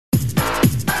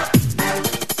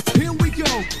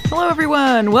Hello,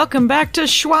 everyone. Welcome back to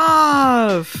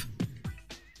Schwav.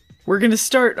 We're going to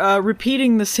start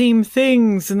repeating the same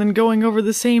things and then going over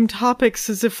the same topics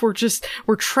as if we're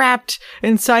trapped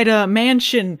inside a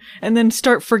mansion and then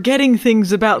start forgetting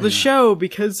things about the show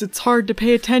because it's hard to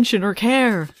pay attention or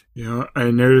care. You know,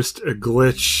 I noticed a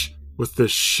glitch with the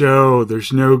show.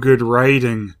 There's no good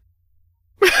writing.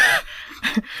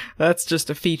 That's just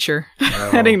a feature. Oh.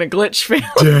 That ain't a glitch fail.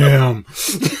 Damn.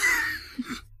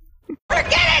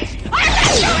 Forget it! I'm not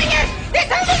doing it! This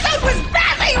episode was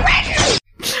badly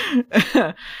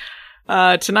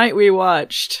written! Tonight we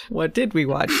watched... What did we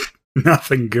watch?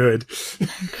 Nothing good.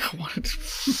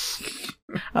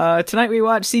 Tonight we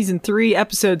watched Season 3,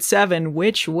 Episode 7,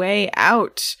 Which Way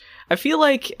Out? I feel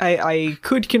like I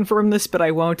could confirm this, but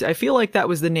I won't. I feel like that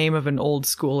was the name of an old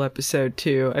school episode,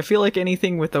 too. I feel like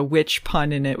anything with a witch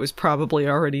pun in it was probably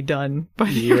already done by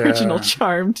the original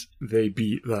Charmed. They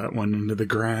beat that one into the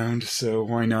ground, so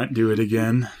why not do it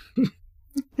again?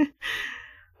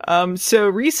 So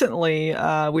recently,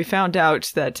 we found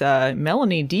out that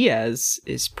Melanie Diaz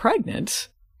is pregnant,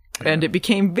 and it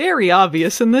became very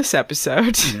obvious in this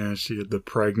episode. Yeah, she had the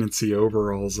pregnancy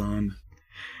overalls on.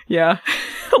 Yeah,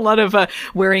 a lot of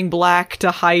wearing black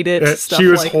to hide it, stuff she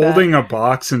was like holding that. a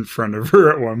box in front of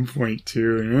her at one point,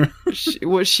 too.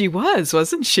 She was,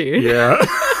 wasn't she? Yeah.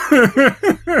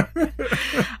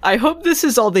 I hope this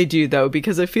is all they do, though,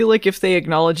 because I feel like if they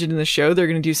acknowledge it in the show, they're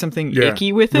going to do something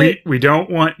icky with it. We don't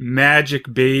want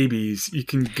magic babies. You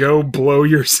can go blow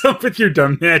yourself with your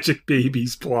dumb magic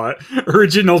babies plot.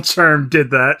 Original Charm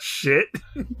did that shit.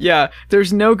 Yeah,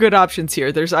 there's no good options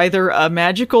here. There's either a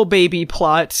magical baby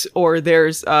plot or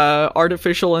there's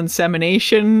artificial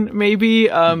insemination, maybe,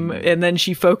 and then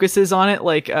she focuses on it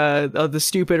like the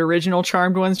stupid original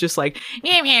Charmed ones, just like,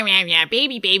 meow, meow, meow, meow,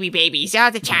 baby, baby, babies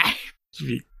all the time.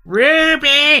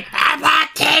 Ruby, I'm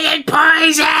not taking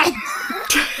poison!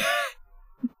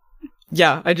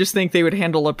 Yeah, I just think they would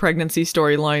handle a pregnancy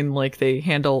storyline like they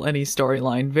handle any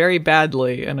storyline very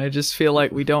badly, and I just feel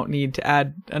like we don't need to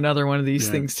add another one of these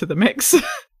things to the mix.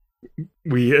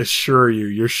 We assure you,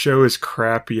 your show is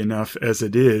crappy enough as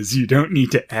it is. You don't need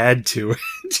to add to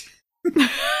it.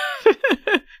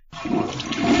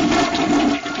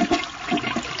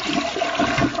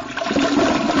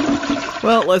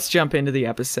 Well, let's jump into the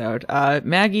episode.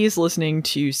 Maggie is listening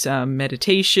to some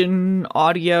meditation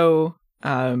audio.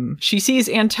 She sees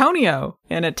Antonio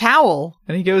in a towel,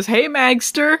 and he goes, "Hey,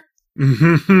 Magster."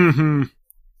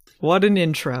 What an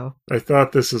intro. I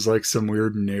thought this was like some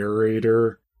weird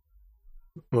narrator.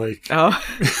 Like,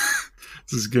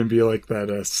 this is going to be like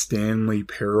that Stanley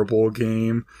Parable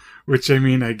game, which, I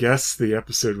mean, I guess the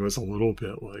episode was a little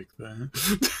bit like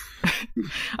that.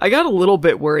 I got a little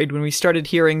bit worried when we started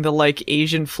hearing the, like,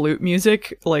 Asian flute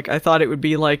music. Like, I thought it would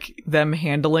be, like, them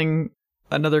handling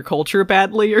another culture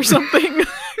badly or something.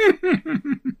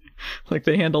 Like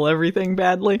they handle everything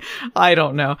badly. I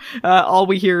don't know. All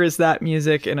we hear is that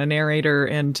music and a narrator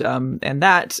and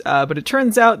that. But it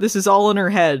turns out this is all in her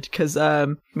head because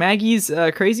Maggie's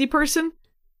a crazy person.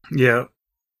 Yeah.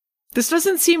 This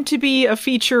doesn't seem to be a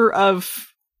feature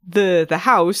of the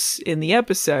house in the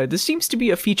episode. This seems to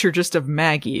be a feature just of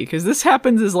Maggie because this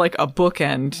happens as like a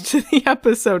bookend to the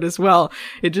episode as well.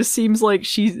 It just seems like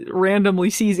she randomly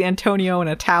sees Antonio in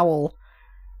a towel.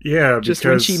 Yeah, just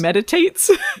when she meditates.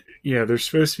 Yeah, there's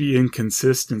supposed to be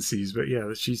inconsistencies, but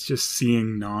yeah, she's just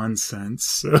seeing nonsense.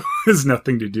 So it has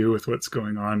nothing to do with what's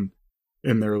going on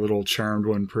in their little Charmed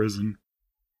One prison.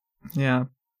 Yeah.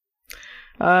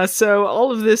 So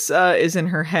all of this is in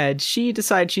her head. She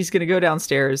decides she's going to go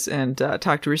downstairs and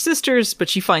talk to her sisters, but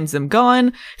she finds them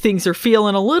gone. Things are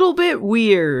feeling a little bit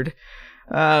weird.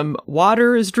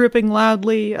 Water is dripping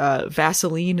loudly.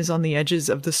 Vaseline is on the edges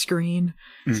of the screen.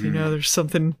 Mm-hmm. So, you know, there's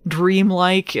something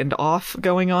dreamlike and off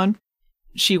going on.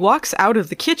 She walks out of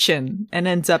the kitchen and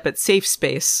ends up at Safe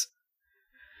Space.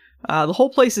 The whole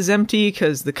place is empty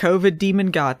because the COVID demon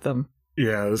got them.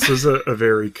 Yeah, this is a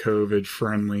very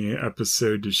COVID-friendly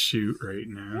episode to shoot right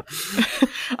now.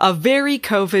 A very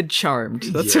COVID charmed.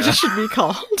 That's what it should be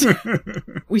called.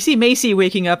 We see Macy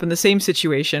waking up in the same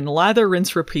situation. Lather,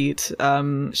 rinse, repeat.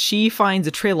 She finds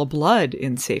a trail of blood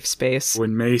in Safe Space.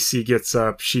 When Macy gets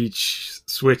up, she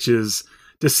switches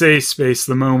to Safe Space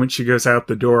the moment she goes out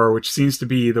the door, which seems to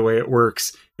be the way it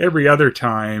works every other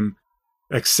time.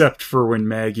 Except for when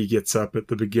Maggie gets up at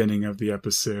the beginning of the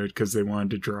episode, because they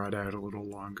wanted to draw it out a little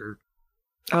longer.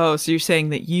 Oh, so you're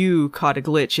saying that you caught a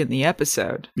glitch in the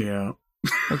episode? Yeah.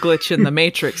 A glitch in the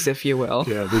Matrix, if you will.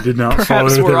 Yeah, they did not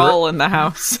Perhaps we're all in the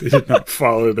house. They did not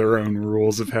follow their own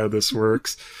rules of how this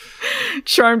works.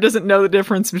 Charm doesn't know the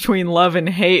difference between love and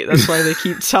hate. That's why they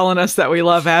keep telling us that we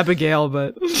love Abigail,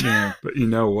 but... Yeah, but you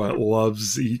know what?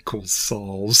 Loves equals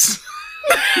solves.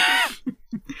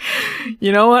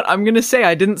 You know what? I'm gonna say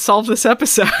I didn't solve this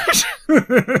episode.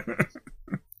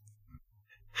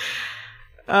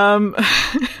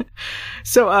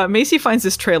 So Macy finds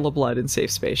this trail of blood in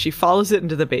safe space. She follows it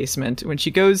into the basement. When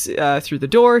she goes through the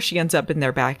door, she ends up in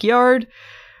their backyard.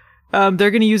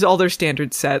 They're going to use all their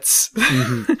standard sets.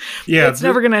 Mm-hmm. Yeah, it's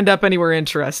never going to end up anywhere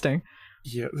interesting.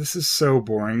 Yeah, this is so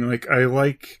boring. Like, I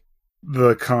like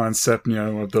the concept, you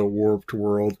know, of the warped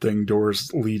world thing,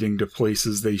 doors leading to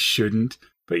places they shouldn't.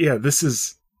 But yeah, this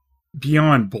is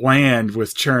beyond bland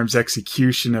with Charm's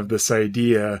execution of this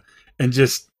idea, and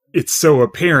just... It's so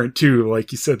apparent, too.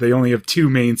 Like you said, they only have 2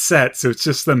 main sets, so it's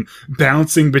just them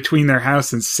bouncing between their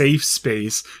house and safe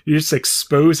space. You're just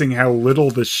exposing how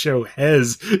little the show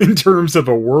has in terms of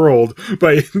a world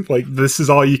by, like, this is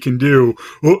all you can do.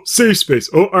 Oh, safe space.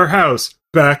 Oh, our house.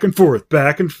 Back and forth,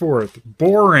 back and forth.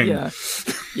 Boring. Yeah.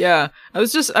 Yeah. I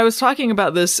was talking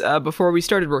about this before we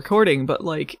started recording, but,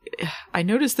 like, I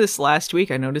noticed this last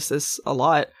week. I noticed this a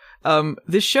lot.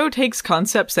 This show takes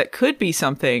concepts that could be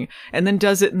something and then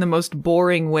does it in the most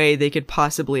boring way they could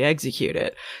possibly execute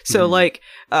it. So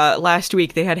last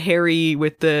week they had Harry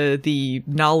with the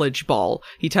knowledge ball.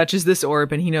 He touches this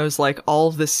orb and he knows like all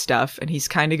of this stuff and he's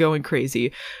kind of going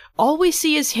crazy. All we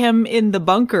see is him in the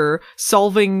bunker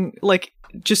solving, like,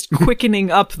 just quickening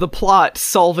up the plot,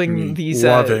 solving these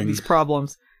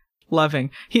problems.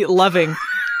 He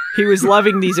was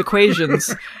loving these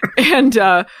equations.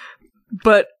 And,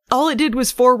 but all it did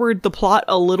was forward the plot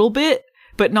a little bit,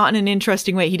 but not in an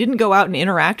interesting way. He didn't go out and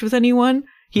interact with anyone.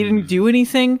 He didn't do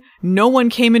anything. No one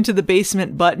came into the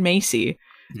basement but Macy.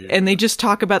 Yeah. And they just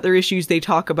talk about their issues they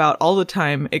talk about all the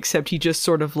time, except he just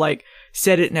sort of like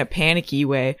said it in a panicky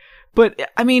way. But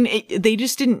I mean, they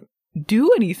just didn't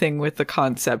do anything with the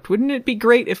concept. Wouldn't it be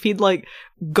great if he'd like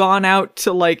gone out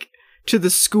to like to the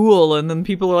school and then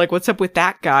people are like, what's up with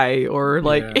that guy? Or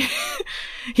like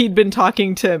he'd been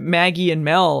talking to Maggie and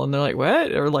Mel and they're like,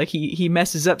 what? Or like he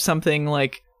messes up something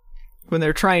like when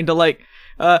they're trying to like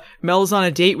Mel's on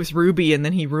a date with Ruby and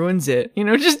then he ruins it. You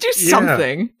know, just do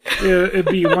something. Yeah, it'd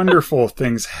be wonderful if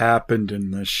things happened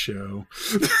in this show.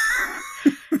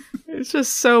 It's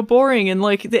just so boring. And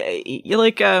like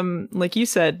you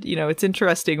said, you know, it's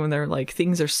interesting when they're like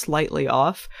things are slightly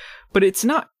off, but it's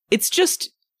not. It's just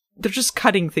they're just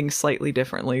cutting things slightly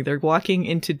differently. They're walking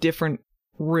into different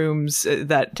rooms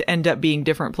that end up being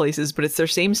different places, but it's their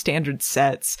same standard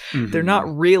sets. Mm-hmm. They're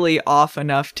not really off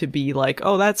enough to be like,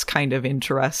 oh, that's kind of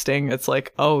interesting. It's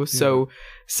like, oh, so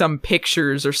some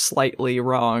pictures are slightly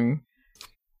wrong.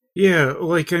 Yeah,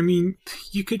 like, I mean,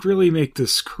 you could really make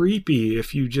this creepy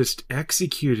if you just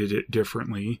executed it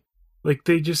differently. Like,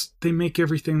 they make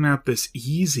everything not this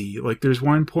easy. Like, there's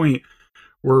one point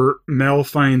where Mel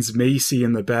finds Macy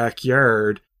in the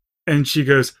backyard, and she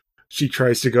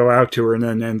tries to go out to her and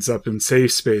then ends up in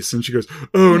safe space, and she goes,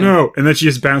 oh no, and then she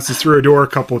just bounces through a door a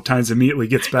couple of times, immediately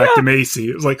gets back to Macy.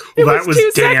 It was like, well, that was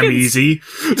damn seconds. Easy.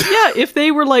 Yeah, if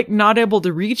they were like not able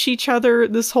to reach each other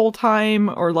this whole time,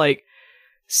 or like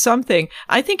something,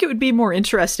 I think it would be more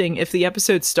interesting if the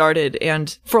episode started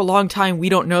and for a long time we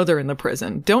don't know they're in the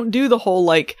prison. Don't do the whole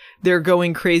like they're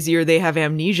going crazy or they have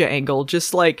amnesia angle.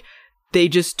 Just like they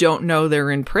just don't know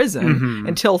they're in prison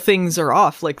until things are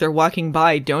off. Like they're walking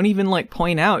by. Don't even like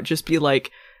point out. Just be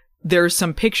like, there's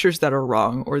some pictures that are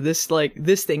wrong, or this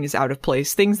thing is out of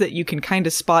place. Things that you can kind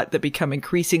of spot that become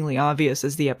increasingly obvious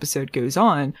as the episode goes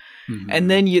on. Mm-hmm. And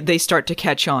then they start to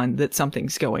catch on that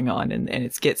something's going on, and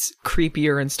it gets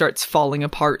creepier and starts falling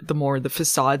apart the more the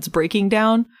facade's breaking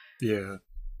down. Yeah.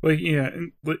 Like, yeah,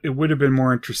 it would have been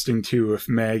more interesting too if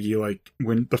Maggie, like,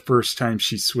 when the first time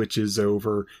she switches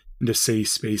over into safe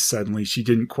space, suddenly she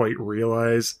didn't quite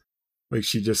realize. Like,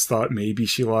 she just thought maybe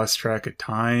she lost track of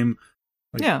time.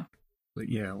 Like,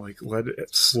 like let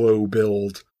it slow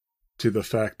build to the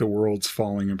fact the world's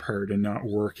falling apart and not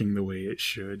working the way it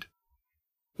should.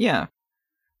 Yeah.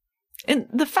 And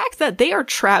the fact that they are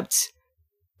trapped,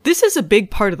 this is a big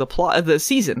part of the plot of the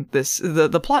season.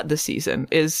 The plot this season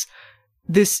is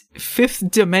this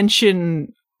fifth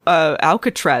dimension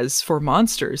Alcatraz for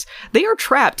monsters. They are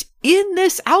trapped in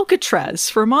this Alcatraz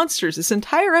for monsters this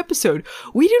entire episode.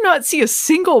 We do not see a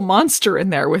single monster in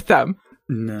there with them.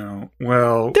 No.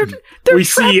 Well, they're we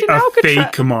see a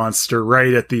fake monster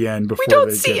right at the end before we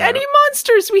don't see any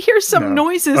monsters. We hear some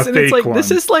noises and it's like,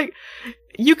 this is like,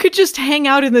 you could just hang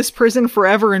out in this prison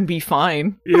forever and be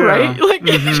fine, right? Like,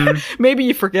 maybe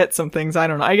you forget some things. I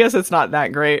don't know. I guess it's not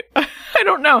that great. I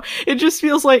don't know. It just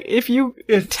feels like if you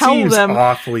tell them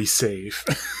awfully safe.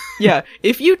 Yeah,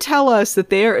 if you tell us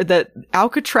that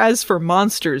Alcatraz for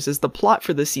monsters is the plot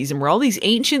for the season, where all these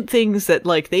ancient things that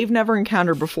like they've never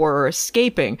encountered before are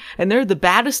escaping, and they're the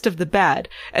baddest of the bad,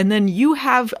 and then you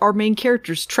have our main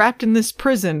characters trapped in this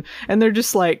prison, and they're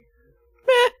just like,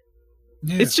 meh.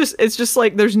 Yeah. It's just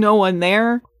like there's no one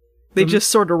there. They just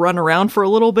sort of run around for a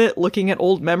little bit looking at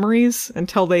old memories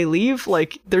until they leave.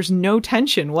 Like, there's no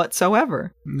tension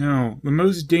whatsoever. No. The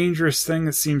most dangerous thing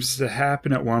that seems to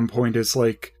happen at one point is,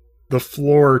 like, the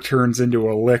floor turns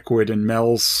into a liquid and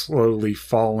Mel's slowly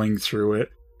falling through it.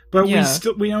 But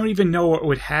we don't even know what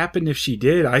would happen if she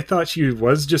did. I thought she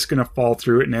was just going to fall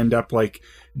through it and end up, like,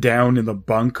 down in the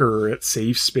bunker at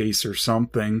Safe Space or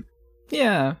something.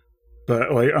 Yeah.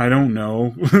 But, like, I don't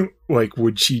know. Like,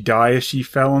 would she die if she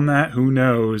fell in that? Who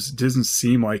knows? It doesn't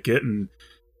seem like it, and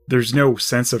there's no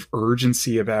sense of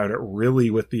urgency about it, really,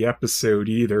 with the episode,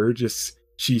 either. Just,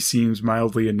 she seems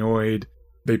mildly annoyed.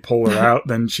 They pull her out,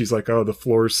 then she's like, oh, the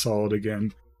floor's solid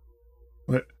again.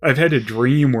 I've had a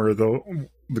dream where the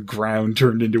ground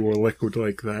turned into a liquid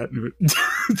like that.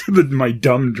 My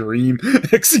dumb dream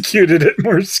executed it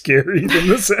more scary than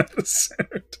this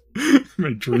episode.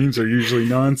 My dreams are usually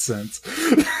nonsense.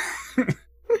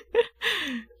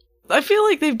 I feel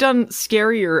like they've done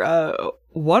scarier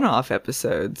one-off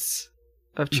episodes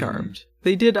of Charmed.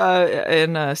 They did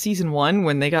in season 1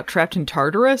 when they got trapped in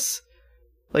Tartarus.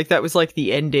 Like, that was like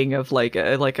the ending of like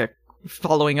a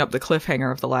following up the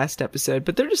cliffhanger of the last episode.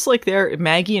 But they're just like there.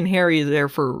 Maggie and Harry are there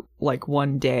for like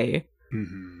one day.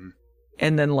 Mm-hmm.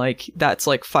 And then like that's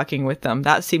like fucking with them.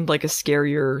 That seemed like a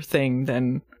scarier thing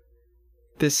than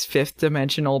this fifth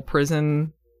dimensional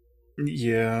prison.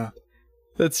 Yeah.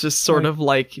 That's just sort of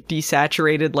like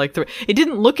desaturated. Like it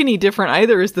didn't look any different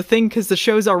either as the thing, because the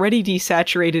show's already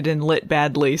desaturated and lit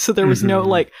badly. So there was no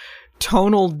like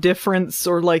tonal difference,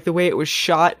 or like the way it was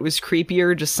shot was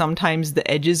creepier. Just sometimes the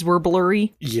edges were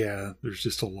blurry. Yeah, there's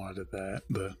just a lot of that.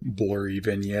 The blurry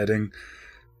vignetting.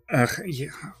 Yeah,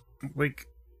 like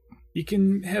you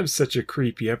can have such a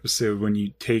creepy episode when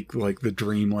you take like the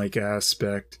dreamlike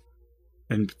aspect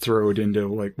and throw it into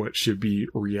like what should be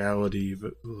reality,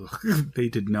 but they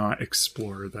did not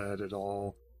explore that at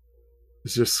all.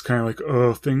 It's just kind of like,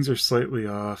 oh, things are slightly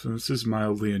off, and this is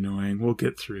mildly annoying. We'll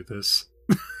get through this.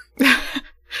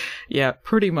 Yeah,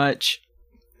 pretty much.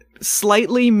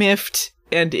 Slightly miffed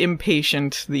and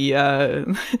impatient,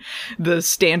 the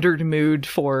standard mood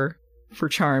for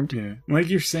Charmed. Yeah, like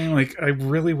you're saying, like I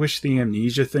really wish the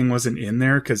amnesia thing wasn't in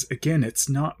there, because again, it's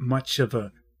not much of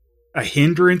a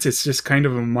hindrance. It's just kind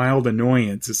of a mild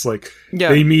annoyance. It's like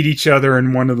they meet each other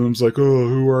and one of them's like, oh,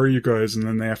 who are you guys? And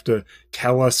then they have to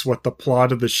tell us what the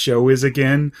plot of the show is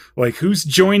again. Like, who's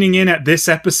joining in at this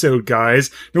episode,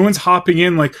 guys? No one's hopping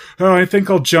in like, oh, I think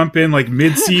I'll jump in like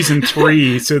mid-season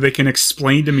 3 so they can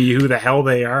explain to me who the hell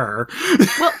they are.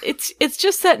 Well, it's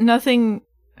just that nothing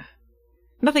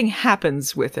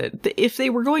happens with it. If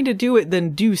they were going to do it,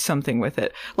 then do something with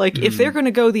it. Like, if they're going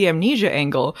to go the amnesia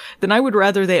angle, then I would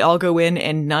rather they all go in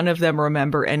and none of them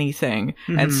remember anything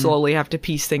and slowly have to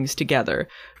piece things together.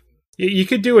 You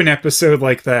could do an episode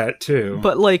like that, too.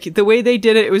 But, like, the way they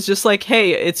did it, it was just like,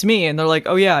 hey, it's me. And they're like,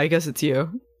 oh, yeah, I guess it's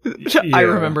you. Yeah. I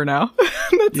remember now.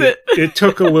 That's it. It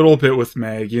took a little bit with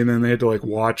Maggie, and then they had to, like,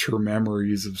 watch her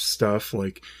memories of stuff,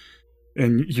 like...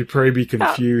 And you'd probably be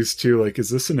confused, too. Like, is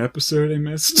this an episode I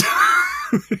missed?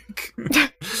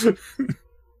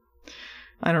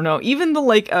 I don't know. Even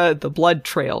the blood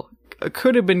trail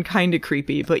could have been kind of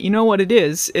creepy. But you know what it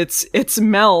is? It's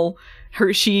Mel.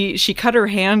 She cut her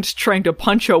hand trying to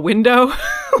punch a window.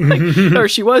 Or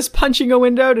she was punching a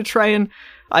window to try and,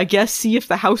 I guess, see if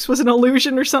the house was an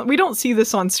illusion or something. We don't see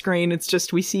this on screen. It's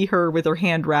just we see her with her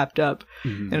hand wrapped up.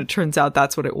 And it turns out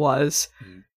that's what it was.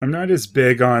 I'm not as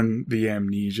big on the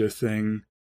amnesia thing,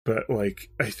 but like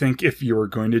I think if you were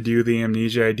going to do the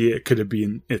amnesia idea, it could have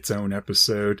been its own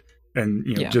episode, and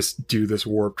just do this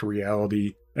warped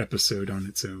reality episode on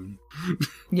its own.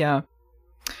 Yeah.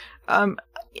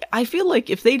 I feel like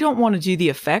if they don't want to do the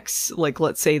effects, like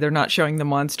let's say they're not showing the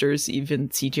monsters, even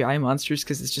CGI monsters,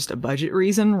 because it's just a budget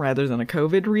reason rather than a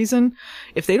COVID reason.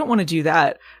 If they don't want to do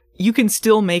that, you can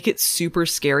still make it super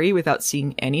scary without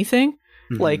seeing anything.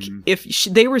 Like, if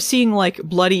they were seeing, like,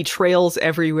 bloody trails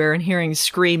everywhere and hearing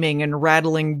screaming and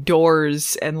rattling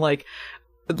doors and, like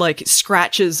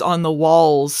scratches on the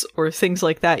walls or things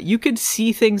like that, you could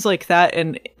see things like that,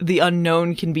 and the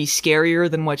unknown can be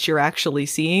scarier than what you're actually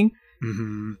seeing.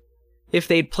 If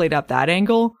they'd played up that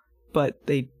angle, but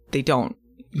they don't.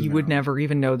 You would never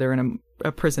even know they're in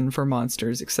a prison for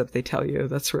monsters, except they tell you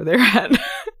that's where they're at.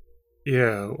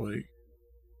 Yeah, like...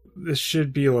 This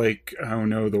should be like, I don't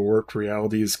know, the warped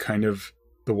reality is kind of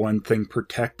the one thing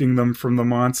protecting them from the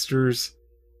monsters.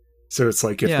 So it's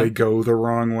like if they go the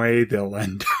wrong way, they'll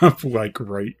end up like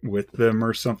right with them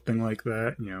or something like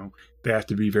that. You know, they have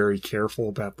to be very careful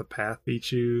about the path they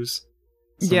choose.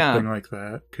 Something like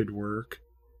that could work.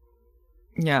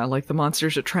 Yeah, like the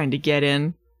monsters are trying to get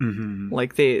in. Mm-hmm.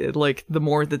 Like the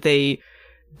more that they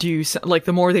do, like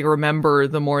the more they remember,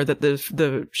 the more that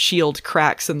the shield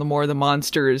cracks, and the more the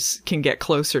monsters can get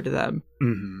closer to them.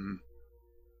 Mm-hmm.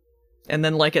 And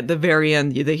then, like, at the very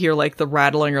end, they hear, like, the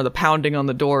rattling or the pounding on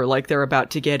the door, like they're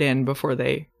about to get in before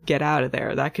they get out of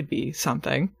there. That could be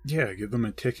something. Yeah, give them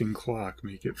a ticking clock.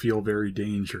 Make it feel very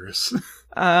dangerous.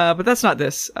 But that's not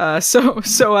this.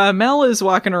 So Mel is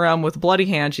walking around with a bloody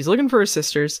hand. She's looking for her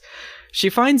sisters. She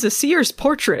finds a seer's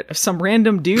portrait of some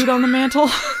random dude on the mantle.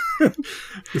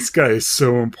 This guy is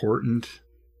so important.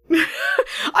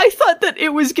 I thought that it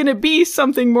was going to be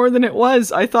something more than it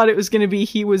was. I thought it was going to be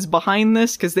he was behind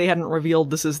this because they hadn't revealed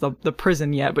this is the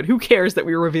prison yet, but who cares that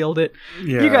we revealed it?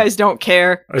 Yeah. You guys don't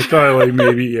care. I thought like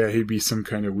maybe, he'd be some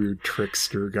kind of weird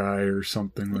trickster guy or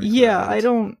something like that. Yeah, I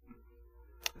don't...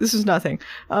 This is nothing.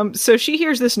 So she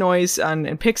hears this noise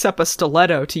and picks up a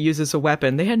stiletto to use as a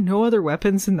weapon. They had no other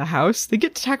weapons in the house. They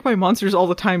get attacked by monsters all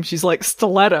the time. She's like,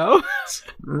 stiletto.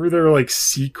 Remember their like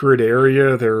secret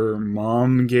area their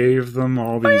mom gave them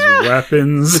all these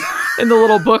weapons? In the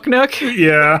little book nook?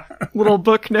 Yeah. Little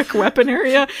book nook weapon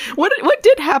area. What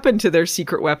did happen to their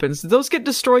secret weapons? Did those get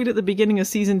destroyed at the beginning of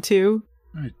season 2?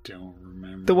 I don't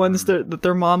remember. The ones that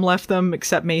their mom left them,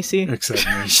 except Macy? Except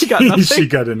Macy. She got nothing. She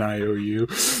got an IOU.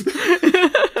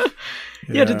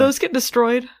 Yeah, did those get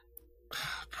destroyed?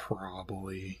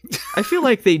 Probably. I feel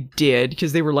like they did,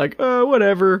 because they were like, oh,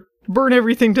 whatever. Burn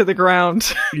everything to the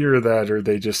ground. Either that, or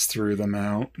they just threw them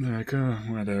out. They're like, oh,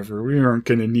 whatever. We aren't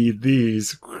going to need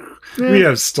these. We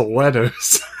have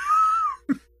stilettos.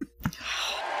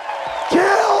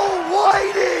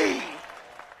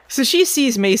 So she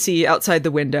sees Macy outside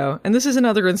the window, and this is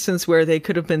another instance where they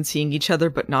could have been seeing each other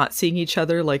but not seeing each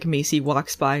other. Like Macy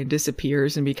walks by and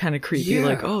disappears and be kind of creepy,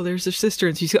 like, oh, there's her sister,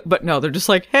 and she's but no, they're just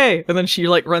like, hey, and then she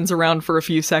like runs around for a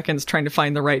few seconds trying to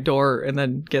find the right door and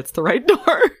then gets the right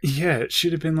door. Yeah, it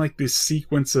should have been like this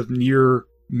sequence of near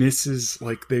misses,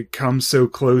 like they come so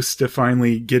close to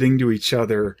finally getting to each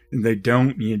other and they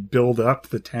don't, and you build up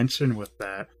the tension with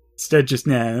that. Instead, just,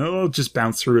 I'll just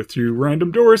bounce through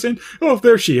random doors and, oh,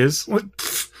 there she is. Like,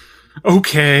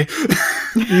 okay.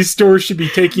 These doors should be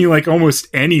taking you, like, almost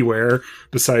anywhere.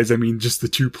 Besides, I mean, just the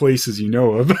two places you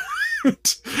know of.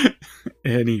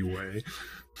 Anyway.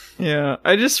 Yeah,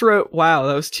 I just wrote, wow,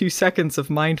 that was 2 seconds of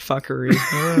mindfuckery.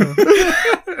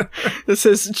 Oh. This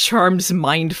is Charmed's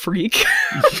mind freak.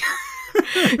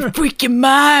 Freaking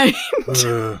mind!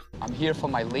 I'm here for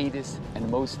my latest and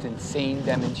most insane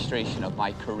demonstration of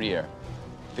my career.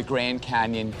 The Grand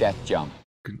Canyon Death Jump.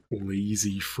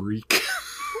 Lazy freak.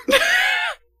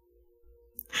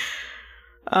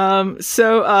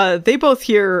 So they both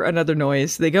hear another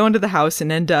noise. They go into the house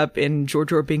and end up in Jar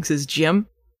Jar Binks' gym.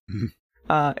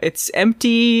 It's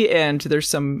empty and there's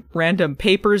some random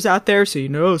papers out there, so you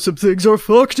know some things are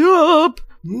fucked up.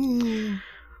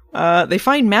 They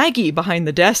find Maggie behind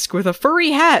the desk with a furry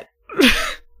hat.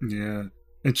 Yeah.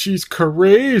 And she's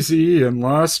crazy and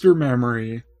lost her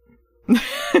memory.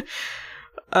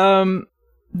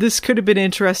 This could have been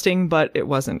interesting, but it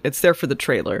wasn't. It's there for the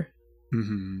trailer.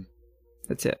 Mm-hmm.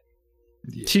 That's it.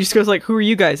 Yeah. She just goes like, who are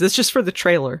you guys? That's just for the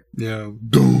trailer. Yeah.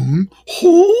 Dum,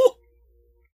 ho!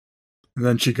 And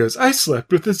then she goes, I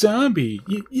slept with a zombie.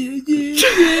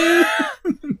 Yeah.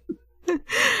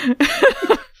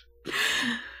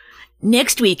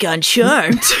 Next week on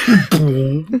Charmed,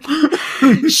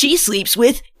 she sleeps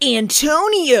with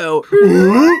Antonio.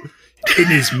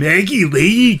 And is Maggie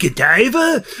Lady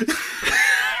Godiva?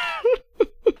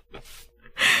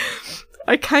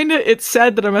 It's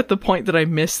sad that I'm at the point that I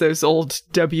miss those old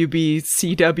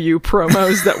WBCW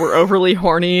promos that were overly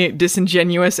horny,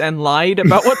 disingenuous, and lied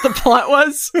about what the plot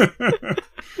was.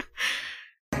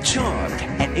 Charmed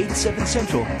at 8/7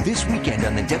 Central this weekend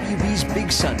on the WB's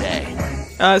Big Sunday.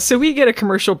 So we get a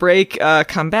commercial break,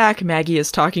 come back, Maggie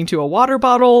is talking to a water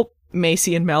bottle,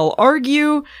 Macy and Mel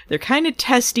argue, they're kind of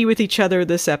testy with each other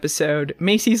this episode.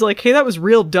 Macy's like, hey, that was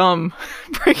real dumb,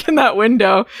 breaking that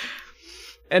window.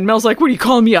 And Mel's like, what, are you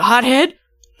calling me a hothead?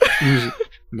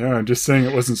 No, I'm just saying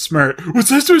it wasn't smart. What's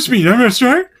that supposed to mean? I'm not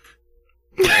smart?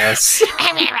 Yes.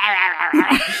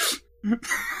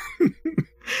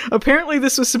 Apparently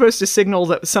this was supposed to signal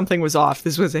that something was off.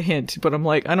 This was a hint, but I'm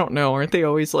like, I don't know. Aren't they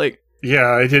always like...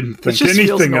 Yeah, I didn't think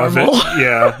anything of it.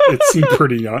 Yeah, it seemed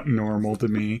pretty normal to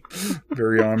me.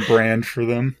 Very on brand for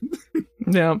them.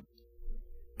 Yeah.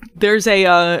 There's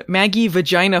a Maggie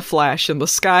vagina flash in the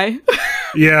sky.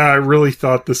 Yeah, I really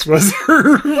thought this was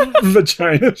her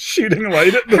vagina shooting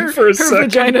light at them for a second. Her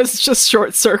vagina's just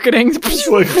short-circuiting. It's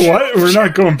like, what? We're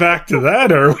not going back to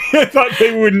that, are we? I thought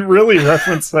they wouldn't really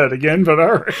reference that again, but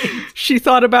all right. She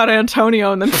thought about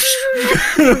Antonio and then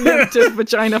preemptive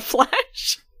vagina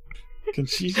flash. Can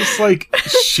she just, like,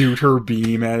 shoot her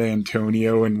beam at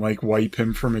Antonio and, like, wipe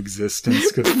him from existence?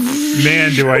 Because,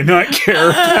 man, do I not care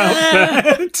about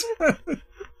that.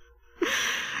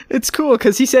 It's cool,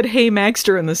 because he said, "Hey,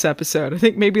 Magster," in this episode. I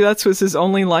think maybe that was his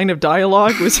only line of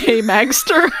dialogue, was, "Hey,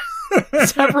 Magster,"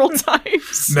 several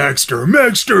times. Magster,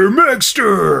 Magster,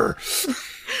 Magster!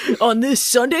 On this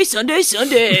Sunday.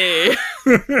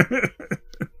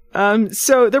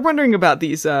 So they're wondering about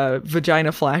these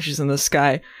vagina flashes in the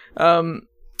sky.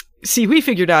 See, we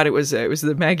figured out it was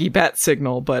the Maggie bat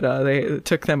signal, but it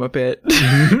took them a bit.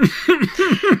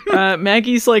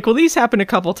 Maggie's like, well, these happen a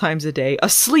couple times a day.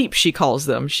 Asleep, she calls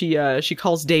them. She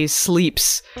calls days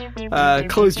sleeps.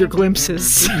 Close your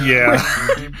glimpses. Yeah.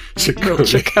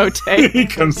 Chakotay. He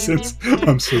comes in.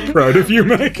 I'm so proud of you,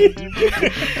 Maggie.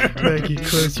 Maggie,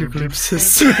 close your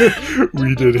glimpses.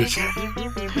 We did it.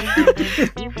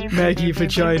 Maggie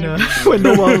vagina. When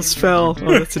the walls fell.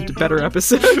 Oh, that's a better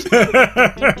episode.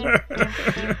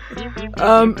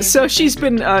 So she's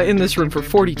been in this room for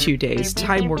 42 days.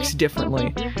 Time works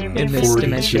differently in this 42.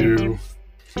 dimension.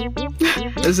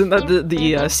 Isn't that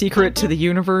the secret to the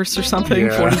universe or something?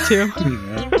 Yeah. 42?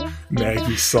 Yeah.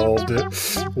 Maggie solved it.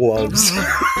 Loves.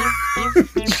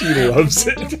 She loves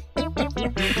it.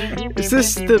 Is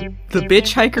this the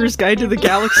Bitchhiker's Guide to the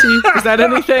Galaxy? Is that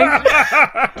anything?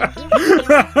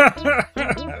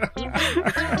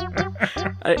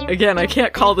 I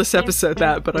can't call this episode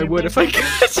that, but I would if I could.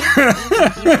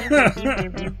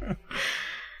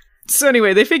 So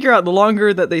anyway, they figure out the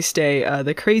longer that they stay,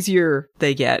 the crazier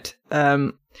they get.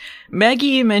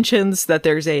 Maggie mentions that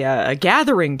there's a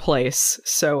gathering place,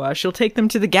 so she'll take them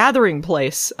to the gathering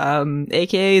place,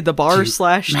 aka the bar /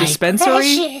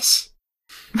 dispensary. Precious.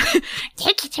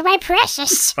 Take it to my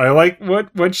precious. I like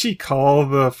what'd she call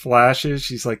the flashes?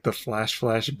 She's like the flash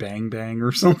bang bang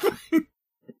or something.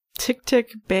 Tick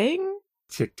tick bang?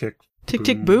 Tick tick. Tick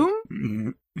tick boom?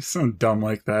 Yeah, it's something dumb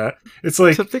like that. It's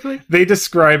like Something like- they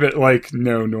describe it like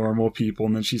no normal people,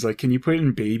 and then she's like, "Can you put it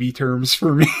in baby terms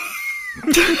for me?"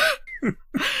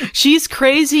 She's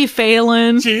crazy,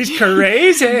 Phelan. She's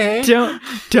crazy.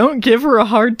 Don't give her a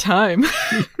hard time.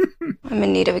 I'm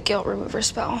in need of a guilt remover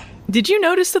spell. Did you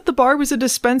notice that the bar was a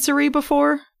dispensary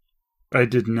before? I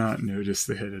did not notice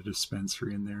they had a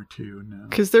dispensary in there too. No,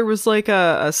 Because there was like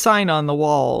a sign on the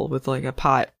wall with like a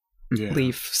pot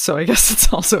leaf, so I guess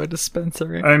it's also a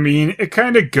dispensary. I mean, it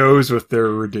kind of goes with their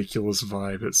ridiculous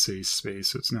vibe at Safe Space,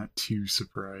 so it's not too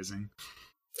surprising.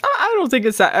 I don't think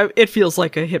it's that. It feels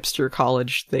like a hipster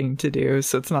college thing to do,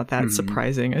 so it's not that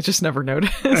surprising. I just never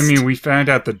noticed. I mean, we found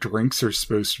out the drinks are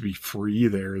supposed to be free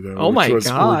there, though. Oh my which was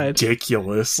God.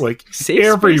 ridiculous! Like Safe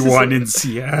everyone Space in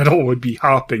Seattle would be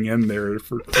hopping in there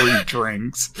for free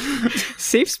drinks.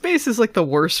 Safe Space is like the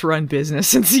worst run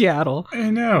business in Seattle. I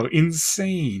know,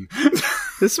 insane.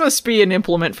 This must be an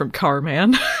implement from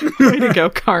Carman. Way to go,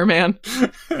 Carman.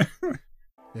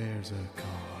 There's a car,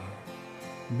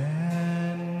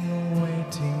 man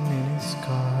waiting in his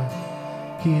car.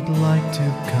 He'd like to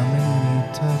come and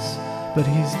meet us, but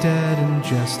he's dead and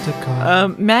just a car.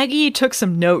 Maggie took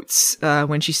some notes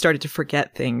when she started to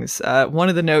forget things. One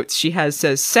of the notes she has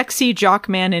says, "Sexy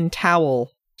jockman in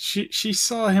towel." She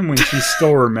saw him when she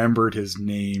still remembered his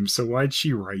name, so why'd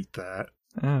she write that?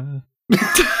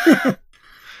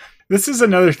 This is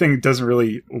another thing that doesn't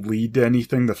really lead to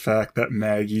anything. The fact that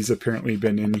Maggie's apparently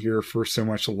been in here for so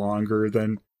much longer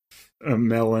than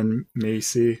Mel and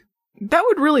Macy. That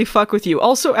would really fuck with you.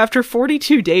 Also, after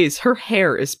 42 days, her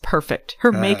hair is perfect.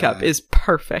 Her makeup is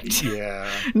perfect. Yeah.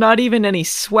 Not even any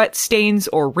sweat stains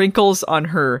or wrinkles on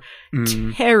her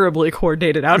terribly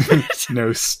coordinated outfit.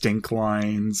 No stink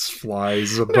lines,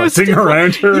 flies buzzing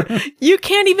around her. You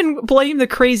can't even blame the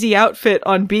crazy outfit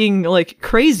on being, like,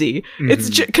 crazy. It's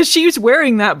just because she was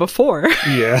wearing that before.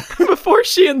 Yeah. Before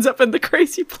she ends up in the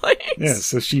crazy place. Yeah,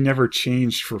 so she never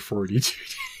changed for 42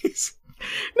 days.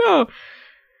 No.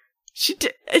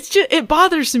 It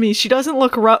bothers me. She doesn't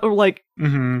look rumpled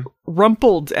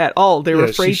at all. They were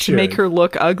afraid to make her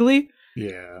look ugly.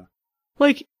 Yeah.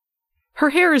 Like, her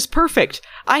hair is perfect.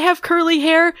 I have curly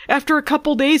hair. After a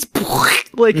couple days,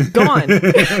 like, gone.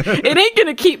 It ain't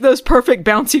gonna keep those perfect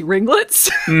bouncy ringlets.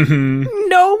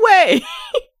 No way.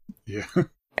 Yeah.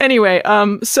 Anyway,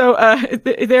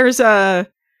 there's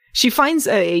she finds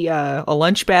a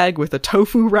lunch bag with a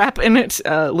tofu wrap in it,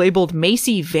 labeled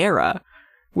Macy Vera.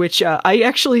 which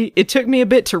it took me a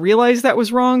bit to realize that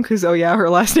was wrong, because, oh yeah, her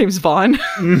last name's Vaughn.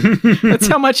 That's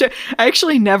how much I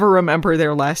actually never remember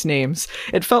their last names.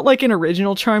 It felt like in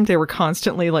Original Charm, they were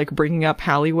constantly like bringing up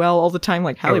Halliwell all the time,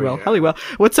 like, Halliwell, Halliwell,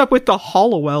 what's up with the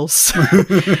Hollowells?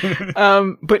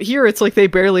 But here it's like they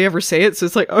barely ever say it, so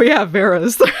it's like, oh yeah, Vera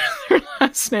is their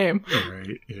last name.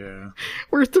 Right, yeah.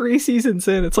 We're 3 seasons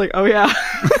in, it's like, oh yeah.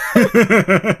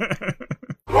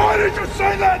 Why did you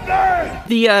say that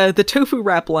name? The tofu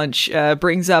wrap lunch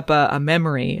brings up a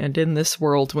memory, and in this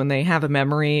world, when they have a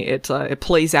memory, it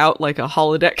plays out like a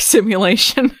holodeck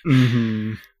simulation.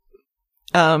 Mm-hmm.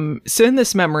 So in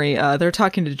this memory, they're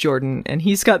talking to Jordan, and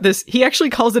he's got this. He actually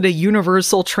calls it a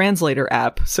universal translator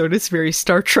app, so it is very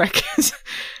Star Trek.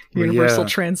 Universal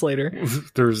translator.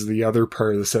 There's the other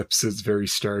part of this episode's very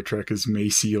Star Trek, as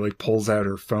Macy like pulls out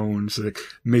her phone, so like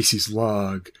Macy's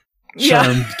log.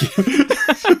 Charmed,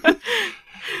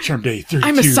 Charmed day 32.15.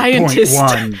 I'm a scientist.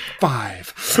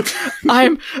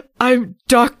 I'm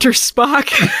Dr. Spock.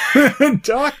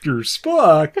 Dr.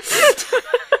 Spock.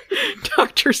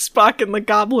 Dr. Spock and the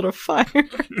Goblet of Fire.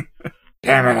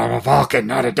 Damn it, I'm a Vulcan,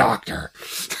 not a doctor.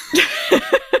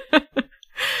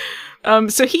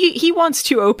 So he wants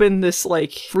to open this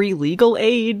like free legal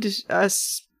aid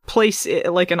place,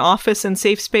 like an office and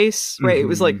safe space, right? Mm-hmm. It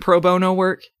was like pro bono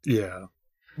work. Yeah.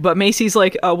 But Macy's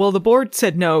like, well, the board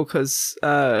said no because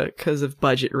of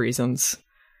budget reasons.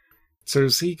 So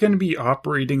is he going to be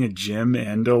operating a gym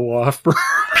and a law firm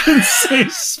in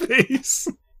safe space?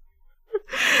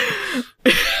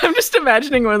 I'm just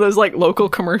imagining one of those like local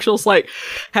commercials, like,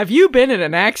 have you been in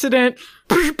an accident?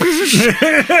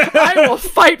 I will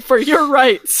fight for your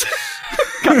rights.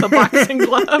 Got the boxing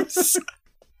gloves.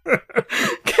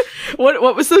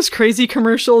 What was those crazy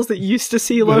commercials that you used to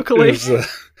see locally?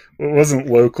 It wasn't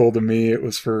local to me. It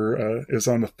was for, it was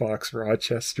on the Fox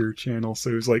Rochester channel. So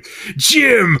it was like,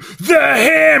 Jim the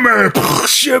Hammer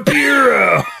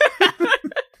Shapiro.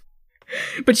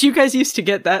 But you guys used to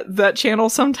get that channel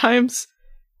sometimes?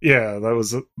 Yeah, that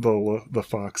was the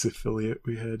Fox affiliate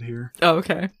we had here. Oh,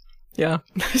 okay. Yeah.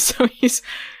 So he's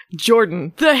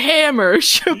Jordan the Hammer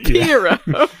Shapiro.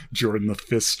 Yeah. Jordan the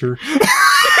Fister.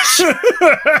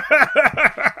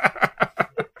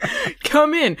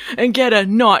 Come in and get a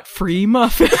not free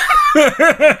muffin.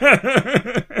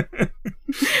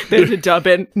 There's a dub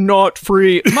in not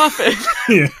free muffin.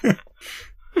 Yeah.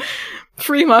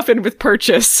 Free muffin with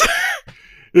purchase.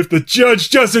 If the judge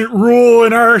doesn't rule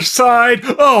in our side,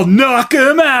 I'll knock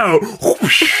him out.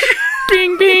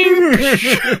 Bing, bing.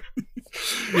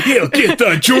 He'll get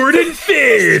the Jordan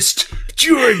Fist.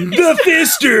 Jordan the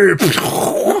Fister.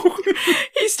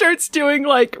 He starts doing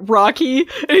like Rocky,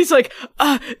 and he's like,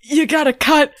 you gotta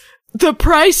cut the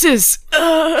prices.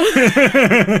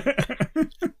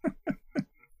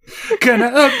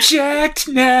 Gonna object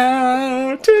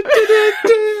now.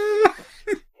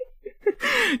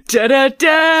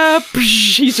 Da-da-da.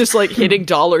 He's just like hitting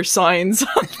dollar signs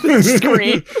on the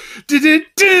screen.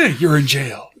 You're in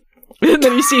jail. And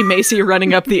then you see Macy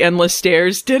running up the endless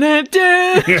stairs.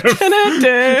 Da-da-da.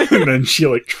 Da-da-da. And then she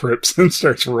like trips and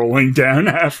starts rolling down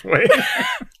halfway.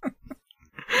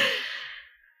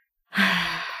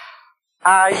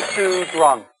 I too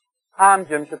drunk. I'm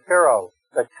Jim Shapiro,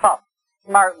 the tough,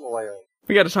 smart lawyer.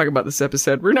 We got to talk about this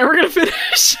episode. We're never gonna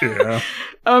finish. Yeah.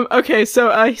 Okay.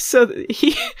 So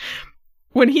he,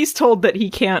 when he's told that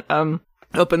he can't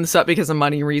open this up because of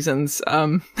money reasons,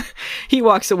 he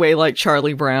walks away like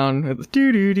Charlie Brown with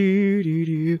do do do do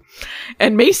do,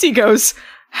 and Macy goes,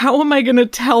 "How am I gonna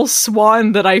tell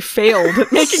Swan that I failed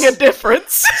at making a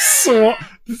difference?"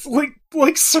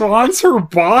 Like Swan's her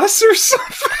boss or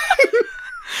something.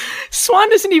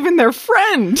 Swan isn't even their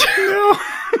friend. No.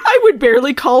 I would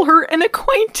barely call her an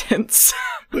acquaintance.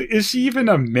 Is she even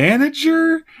a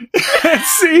manager?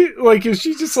 Like, is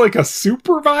she just like a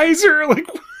supervisor? Like,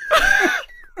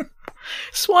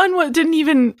 Swan didn't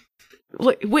even.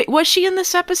 Wait, was she in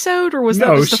this episode, or was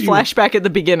that just a flashback at the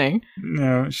beginning?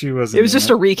 No, she wasn't. It was just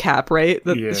a recap, right?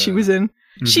 That she was in.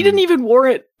 Mm-hmm. She didn't even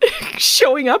warrant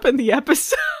showing up in the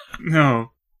episode.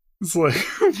 No. It's like,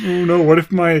 oh no, what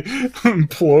if my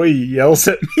employee yells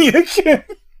at me again?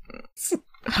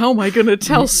 How am I gonna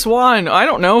tell Swan? I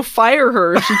don't know, fire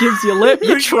her if she gives you lip.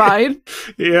 You tried.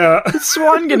 Yeah. What's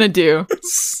Swan gonna do?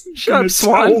 Shut up,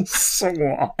 Swan.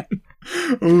 Swan.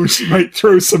 Oh, she might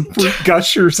throw some fruit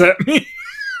gushers at me.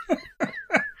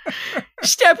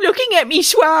 Stop looking at me,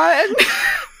 Swan!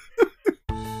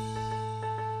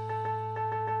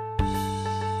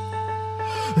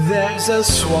 There's a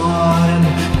swan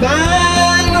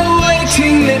man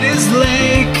waiting at his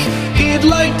lake. He'd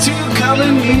like to come come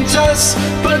and meet us,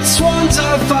 but swans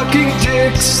are fucking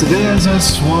dicks. There's a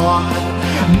swan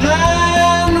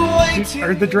man waiting.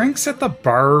 Are the drinks at the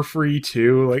bar free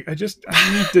too? Like, I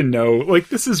need to know. Like,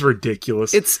 this is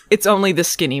ridiculous. It's only the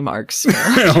skinny marks.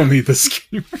 Only the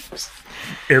skinny marks.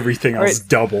 Everything else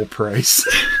double price.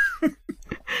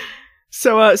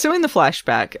 So in the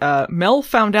flashback, Mel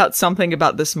found out something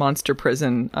about this monster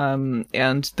prison,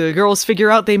 and the girls figure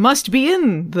out they must be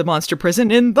in the monster prison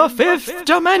in the fifth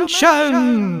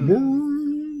dimension.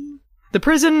 The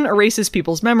prison erases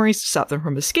people's memories to stop them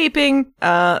from escaping.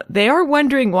 They are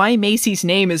wondering why Macy's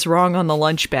name is wrong on the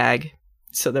lunch bag.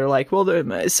 So they're like,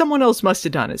 well, someone else must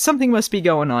have done it. Something must be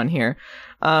going on here.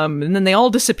 And then they all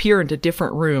disappear into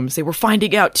different rooms. They were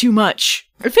finding out too much.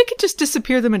 If it could just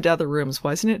disappear them into other rooms,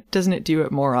 doesn't it do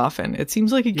it more often? It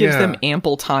seems like it gives them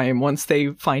ample time once they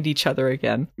find each other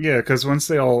again. Yeah, because once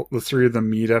the three of them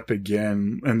meet up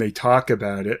again and they talk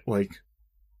about it, like,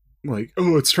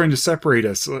 oh, it's trying to separate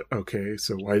us. Okay,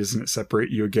 so why doesn't it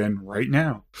separate you again right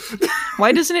now?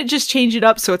 Why doesn't it just change it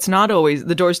up so it's not always,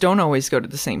 the doors don't always go to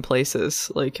the same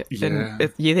places? Like,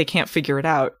 they can't figure it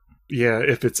out. Yeah,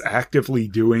 if it's actively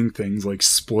doing things like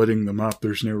splitting them up,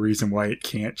 there's no reason why it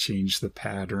can't change the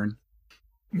pattern.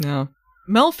 No.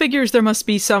 Mel figures there must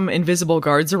be some invisible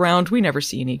guards around. We never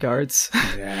see any guards.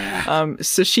 Yeah.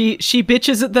 So she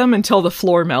bitches at them until the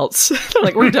floor melts. They're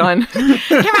like, we're done. Come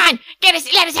on, let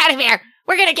us out of here.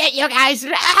 We're gonna get you guys.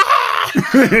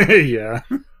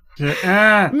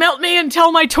 Yeah. Melt me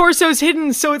until my torso's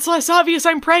hidden so it's less obvious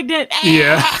I'm pregnant.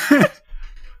 Yeah.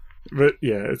 But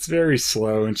yeah, it's very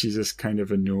slow and she's just kind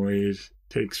of annoyed.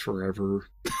 Takes forever.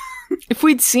 If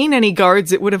we'd seen any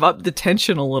guards, it would have upped the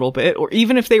tension a little bit. Or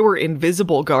even if they were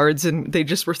invisible guards and they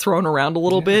just were thrown around a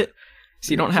little bit,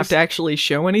 so you don't have to actually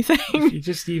show anything. If you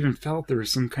just even felt there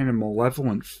was some kind of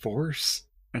malevolent force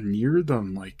near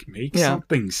them, like, make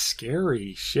something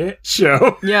scary shit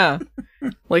show. Yeah.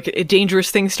 Like, dangerous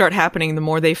things start happening the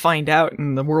more they find out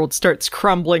and the world starts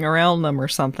crumbling around them or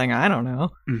something. I don't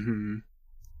know. Mm-hmm.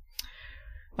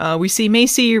 We see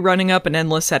Macy running up an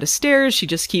endless set of stairs. She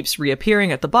just keeps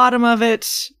reappearing at the bottom of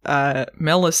it.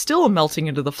 Mel is still melting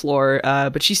into the floor,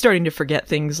 but she's starting to forget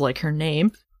things like her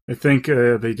name. I think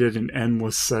they did an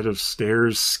endless set of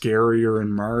stairs scarier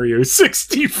in Mario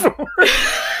 64.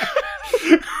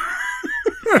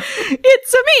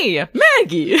 It's me,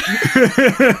 Maggie!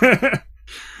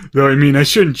 Though, I mean, I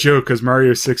shouldn't joke, because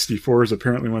Mario 64 is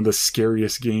apparently one of the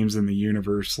scariest games in the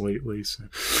universe lately. So.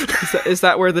 Is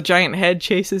that where the giant head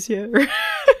chases you?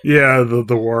 Yeah, the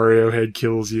Wario head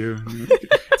kills you.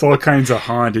 It's all kinds of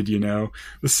haunted, you know.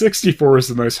 The 64 is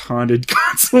the most haunted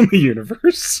console in the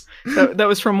universe. That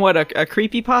was from what, a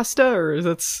creepypasta? Or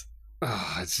that's...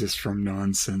 Oh, it's just from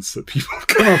nonsense that people have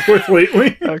come up with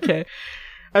lately. Okay.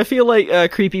 I feel like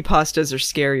creepypastas are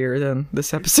scarier than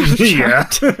this episode of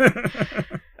Trapped. Yeah.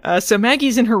 So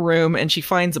Maggie's in her room, and she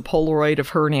finds a Polaroid of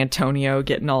her and Antonio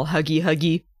getting all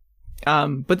huggy-huggy.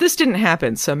 But this didn't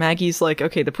happen, so Maggie's like,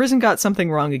 okay, the prison got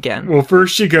something wrong again. Well,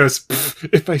 first she goes,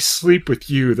 if I sleep with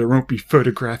you, there won't be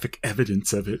photographic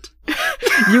evidence of it.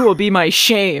 You will be my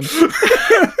shame.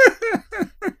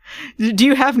 Do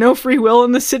you have no free will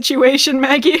in this situation,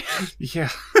 Maggie? Yeah.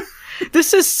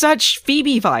 This is such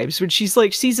Phoebe vibes when she's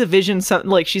like, sees a vision,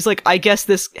 like, she's like, I guess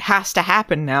this has to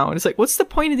happen now. And it's like, what's the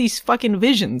point of these fucking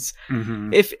visions?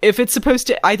 Mm-hmm. If it's supposed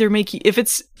to either make you, if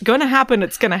it's gonna happen,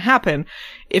 it's gonna happen.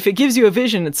 If it gives you a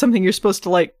vision, it's something you're supposed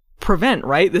to, like, prevent,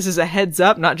 right? This is a heads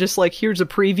up, not just like, here's a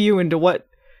preview into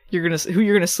who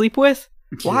you're gonna sleep with.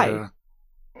 Why? Yeah.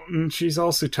 And she's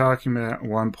also talking about at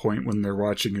one point when they're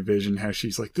watching a vision, how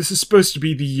she's like, this is supposed to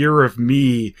be the year of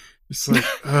me. It's like,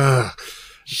 ugh.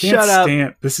 Shut up.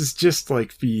 This is just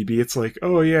like Phoebe. It's like,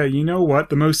 oh yeah, you know what?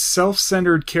 The most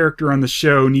self-centered character on the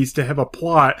show needs to have a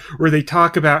plot where they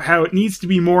talk about how it needs to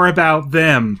be more about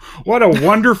them. What a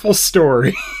wonderful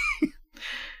story.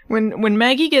 When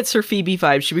Maggie gets her Phoebe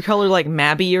vibe, should we call her like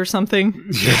Mabby or something?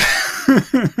 Yeah.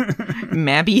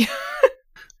 Mabby.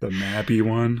 The Mabby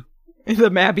one.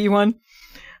 The Mabby one.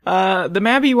 The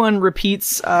Mabby one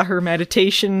repeats her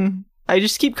meditation. I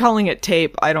just keep calling it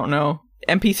tape. I don't know.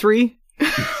 MP3?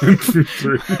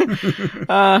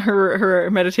 her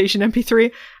meditation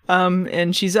MP3,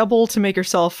 and she's able to make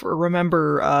herself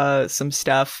remember some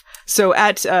stuff. So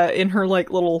in her like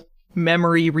little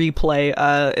memory replay,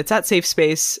 it's at Safe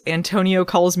Space. Antonio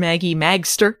calls Maggie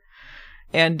Magster,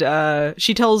 and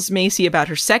she tells Macy about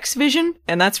her sex vision,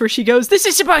 and that's where she goes, "This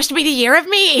is supposed to be the year of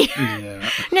me. Yeah.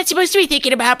 I'm not supposed to be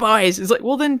thinking about boys." It's like,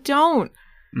 well, then don't.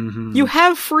 Mm-hmm. You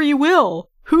have free will.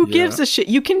 Who gives a shit?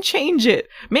 You can change it.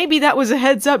 Maybe that was a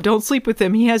heads up. Don't sleep with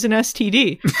him. He has an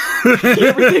STD. You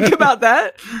ever think about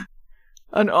that?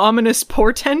 An ominous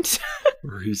portent?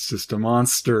 Or he's just a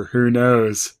monster. Who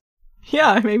knows?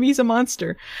 Yeah, maybe he's a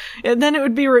monster. And then it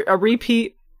would be a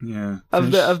repeat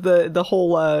of the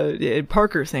whole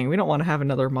Parker thing. We don't want to have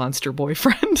another monster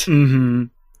boyfriend. Mm-hmm.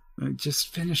 Just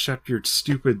finish up your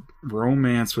stupid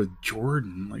romance with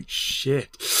Jordan. Like,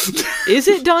 shit. Is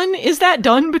it done? Is that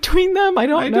done between them? I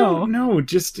don't know. I don't know.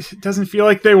 Just, it doesn't feel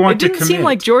like they want to commit. It didn't seem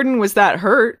like Jordan was that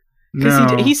hurt.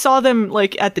 Because he saw them,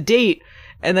 like, at the date,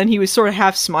 and then he was sort of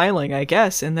half smiling, I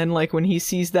guess. And then, like, when he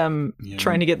sees them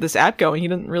trying to get this app going, he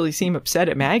didn't really seem upset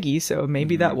at Maggie, so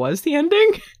maybe that was the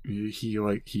ending?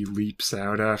 He leaps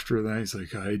out after that. He's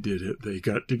like, I did it. They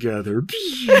got together.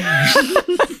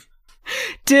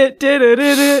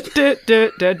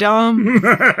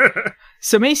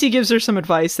 So Macy gives her some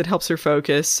advice that helps her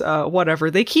focus.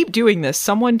 Whatever. They keep doing this.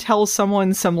 Someone tells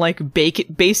someone some like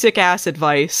basic ass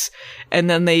advice, and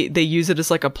then they use it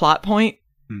as like a plot point.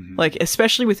 Mm-hmm. Like,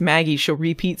 especially with Maggie, she'll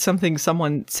repeat something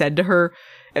someone said to her.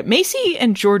 Macy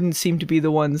and Jordan seem to be the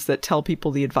ones that tell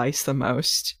people the advice the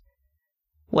most.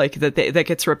 Like, that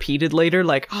gets repeated later.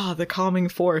 Like, the calming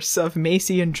force of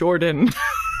Macy and Jordan.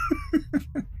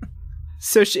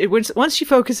 So once she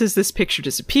focuses, this picture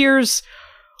disappears.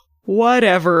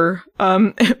 Whatever.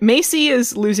 Macy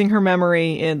is losing her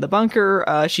memory in the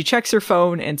bunker. She checks her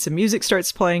phone and some music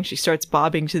starts playing. She starts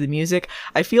bobbing to the music.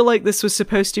 I feel like this was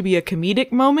supposed to be a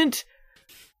comedic moment,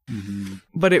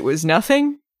 but it was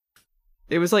nothing.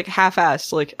 It was like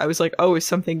half-assed. Like, I was like, oh, is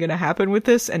something gonna happen with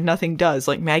this? And nothing does.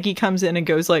 Like, Maggie comes in and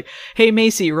goes like, hey,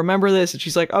 Macy, remember this? And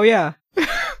she's like, oh yeah.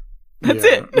 That's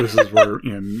it. This is where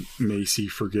Macy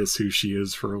forgets who she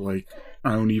is for, like,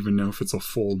 I don't even know if it's a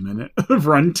full minute of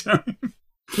runtime.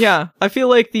 Yeah, I feel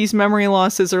like these memory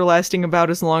losses are lasting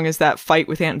about as long as that fight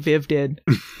with Aunt Viv did.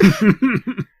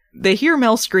 They hear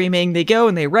Mel screaming, they go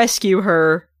and they rescue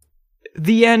her.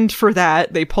 The end for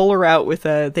that. They pull her out with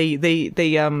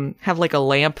they have like a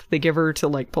lamp they give her to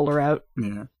like pull her out.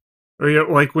 Yeah. Oh, yeah,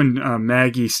 like when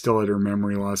Maggie's still at her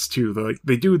memory loss too.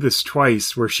 They do this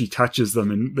twice where she touches them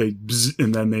and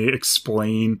and then they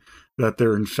explain that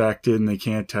they're infected and they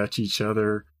can't touch each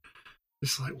other.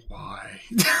 It's like, why?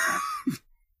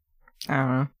 I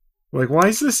don't know. Like, why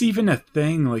is this even a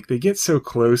thing? Like, they get so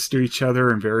close to each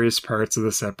other in various parts of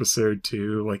this episode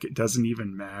too. Like, it doesn't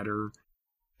even matter.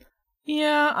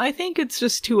 Yeah, I think it's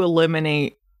just to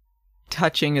eliminate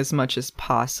touching as much as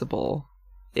possible.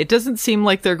 It doesn't seem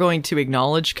like they're going to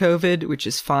acknowledge COVID, which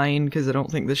is fine, because I don't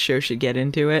think the show should get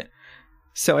into it.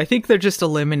 So I think they're just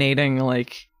eliminating,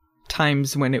 like,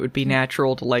 times when it would be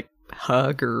natural to, like,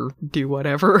 hug or do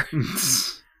whatever.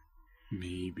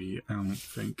 Maybe. I don't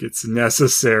think it's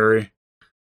necessary.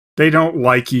 They don't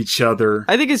like each other.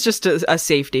 I think it's just a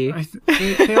safety.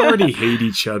 They already hate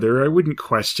each other. I wouldn't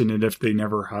question it if they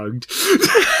never hugged.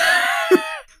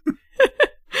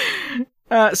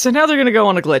 So now they're going to go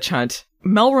on a glitch hunt.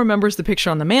 Mel remembers the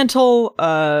picture on the mantle,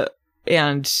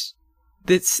 and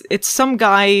it's some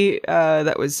guy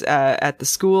that was at the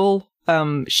school.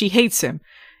 She hates him,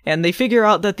 and they figure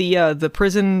out that the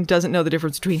prison doesn't know the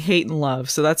difference between hate and love,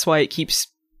 so that's why it keeps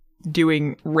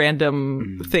doing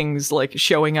random things like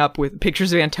showing up with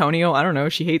pictures of Antonio. I don't know.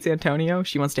 She hates Antonio.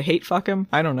 She wants to hate fuck him.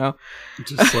 I don't know.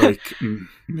 Just like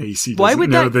Macy doesn't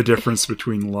know the difference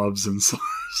between loves and slugs.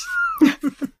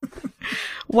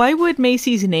 Why would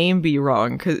Macy's name be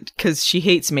wrong? Because she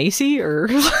hates Macy, or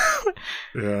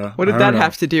yeah? What did that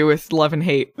have to do with love and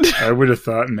hate? I would have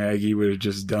thought Maggie would have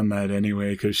just done that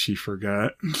anyway because she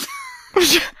forgot.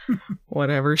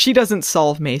 Whatever. She doesn't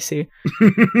solve Macy.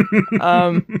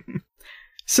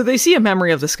 So they see a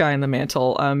memory of this guy in the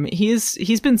mantle.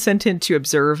 He's been sent in to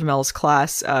observe Mel's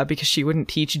class because she wouldn't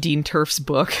teach Dean Turf's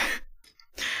book.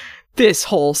 This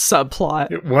whole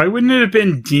subplot. Why wouldn't it have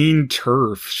been Dean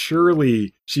Turf?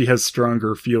 Surely she has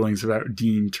stronger feelings about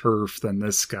Dean Turf than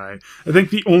this guy. I think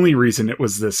the only reason it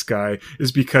was this guy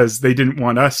is because they didn't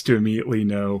want us to immediately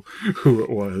know who it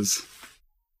was.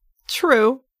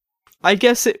 True. I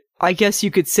guess you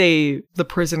could say the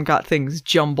prison got things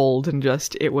jumbled and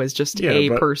it was just a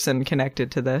person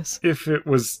connected to this. If it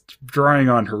was drawing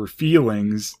on her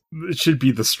feelings, it should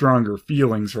be the stronger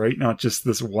feelings, right? Not just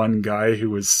this one guy who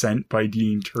was sent by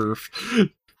Dean Turf.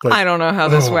 Like, I don't know how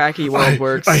this wacky world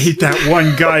works. I hate that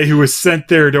one guy who was sent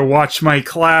there to watch my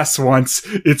class once.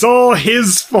 It's all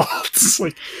his fault. It's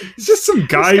like, it's just some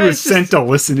guy who was sent to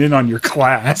listen in on your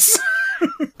class.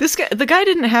 The guy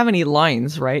didn't have any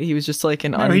lines, right? He was just like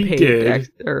an unpaid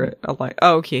or a line.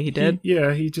 Oh, okay, he did.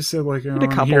 He just said like,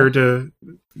 I'm here to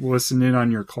listen in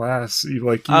on your class. He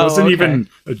wasn't even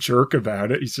a jerk about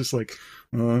it. He's just like,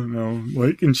 No.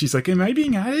 Like, and she's like, am I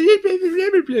being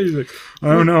like,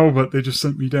 I don't know, but they just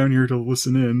sent me down here to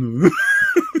listen in.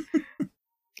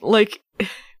 Like,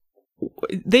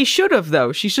 they should have,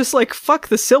 though. She's just like, fuck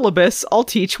the syllabus, I'll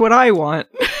teach what I want.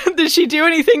 Did she do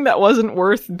anything that wasn't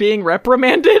worth being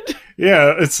reprimanded?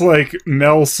 Yeah, it's like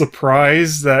Mel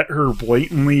surprised that her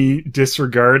blatantly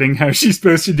disregarding how she's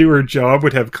supposed to do her job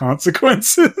would have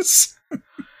consequences.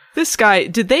 This guy,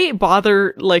 did they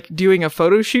bother, like, doing a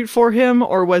photo shoot for him?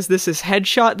 Or was this his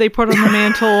headshot they put on the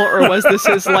mantle? Or was this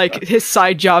his, like, his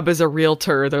side job as a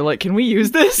realtor? They're like, can we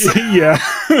use this? Yeah.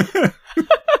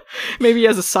 Maybe he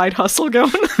has a side hustle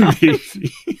going on.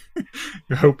 Maybe.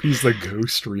 I hope he's the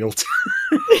ghost realtor.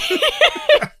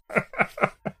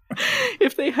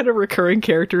 If they had a recurring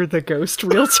character, the ghost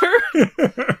realtor.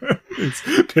 His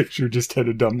picture just had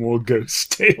a dumb little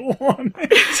ghost tail on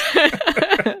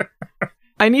it.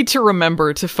 I need to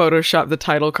remember to Photoshop the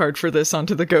title card for this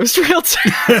onto the ghost realtor.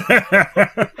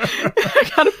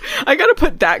 I gotta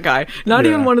put that guy. Not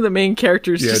even one of the main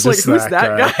characters. Yeah, just like, who's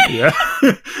that guy? Yeah.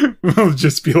 Well,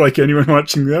 just be like anyone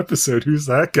watching the episode. Who's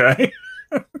that guy?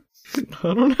 I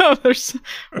don't know.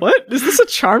 What? Is this a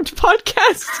Charmed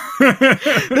podcast?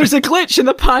 There's a glitch in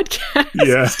the podcast.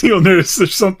 Yeah, you'll notice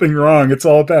there's something wrong. It's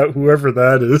all about whoever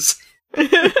that is.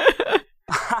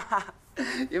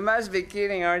 You must be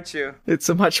kidding, aren't you? It's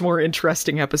a much more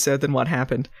interesting episode than what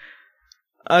happened.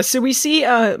 So we see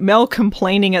Mel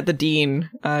complaining at the dean.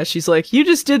 She's like, you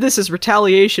just did this as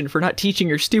retaliation for not teaching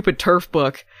your stupid turf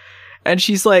book. And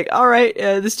she's like, all right,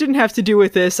 this didn't have to do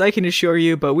with this, I can assure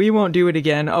you, but we won't do it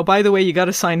again. Oh, by the way, you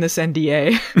gotta sign this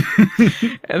NDA.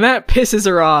 And that pisses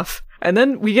her off. And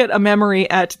then we get a memory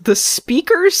at the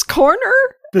speaker's corner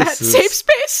Safe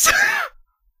Space.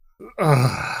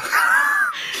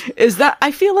 Is that,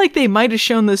 I feel like they might have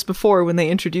shown this before when they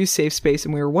introduced Safe Space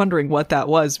and we were wondering what that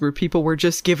was, where people were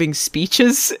just giving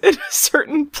speeches in a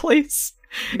certain place.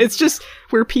 It's just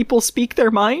where people speak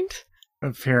their mind.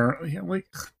 Apparently, like,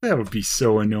 that would be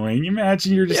so annoying.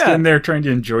 Imagine you're just in there trying to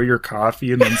enjoy your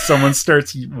coffee and then someone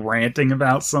starts ranting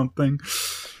about something.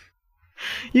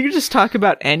 You can just talk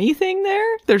about anything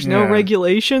there? There's no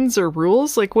regulations or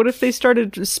rules? Like, what if they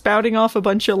started spouting off a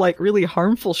bunch of, like, really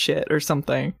harmful shit or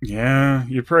something? Yeah,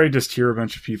 you probably just hear a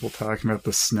bunch of people talking about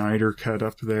the Snyder Cut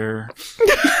up there.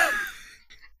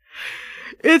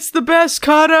 It's the best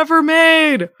cut ever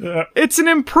made! It's an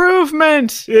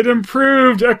improvement! It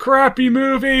improved a crappy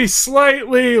movie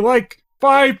slightly, like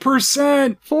 5%!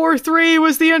 4.3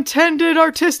 was the intended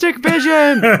artistic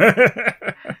vision!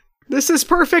 This is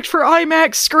perfect for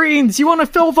IMAX screens! You want to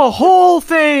fill the whole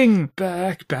thing!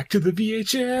 Back to the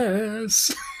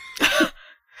VHS!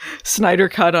 Snyder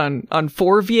cut on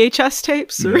 4 VHS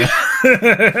tapes? Or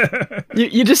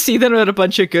you just see them at a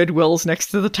bunch of Goodwills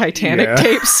next to the Titanic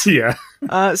tapes. Yeah.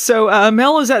 So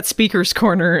Mel is at Speaker's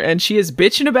Corner, and she is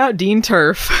bitching about Dean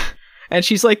Turf. And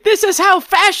she's like, this is how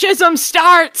fascism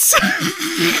starts!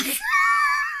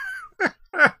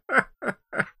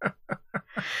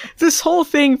 This whole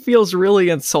thing feels really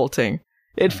insulting.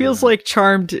 It feels like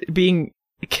Charmed being,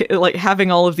 like,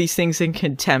 having all of these things in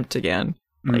contempt again.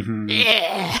 Like,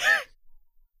 yeah.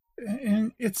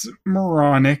 And it's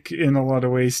moronic in a lot of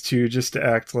ways too, just to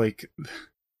act like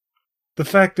the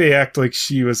fact they act like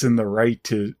she was in the right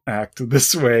to act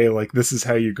this way, like this is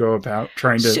how you go about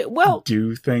trying to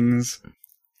do things.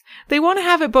 They want to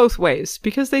have it both ways,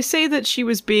 because they say that she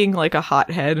was being like a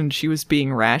hothead and she was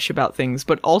being rash about things,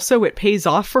 but also it pays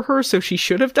off for her, so she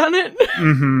should have done it.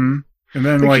 Mm-hmm. And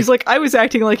then like, she's like, I was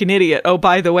acting like an idiot. Oh,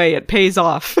 by the way, it pays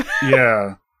off.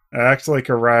 Yeah. Act like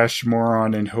a rash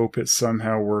moron and hope it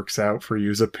somehow works out for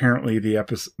you is apparently the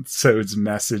episode's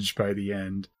message by the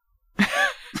end.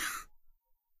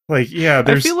 Like, yeah,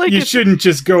 there's like you shouldn't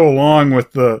just go along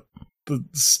with the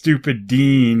stupid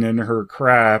dean and her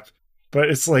crap, but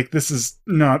it's like, this is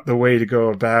not the way to go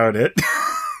about it.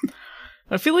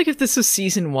 I feel like if this was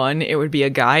season 1, it would be a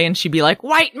guy and she'd be like,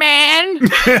 white man! Kill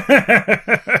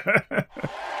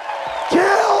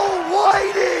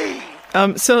Whitey!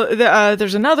 So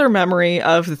there's another memory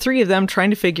of the three of them trying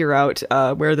to figure out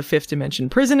where the 5th dimension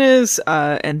prison is,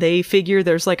 and they figure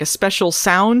there's like a special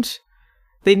sound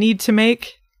they need to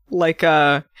make. Like, you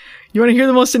want to hear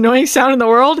the most annoying sound in the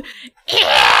world?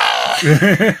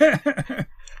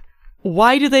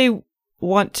 Why do they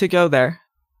want to go there?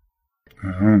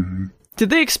 Did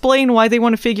they explain why they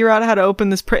want to figure out how to open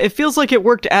this? It feels like it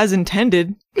worked as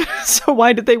intended. So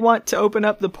why did they want to open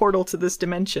up the portal to this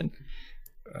dimension?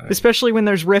 Especially when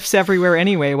there's rifts everywhere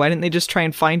anyway. Why didn't they just try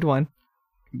and find one?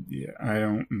 Yeah, I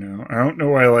don't know. I don't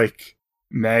know why, like,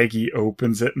 Maggie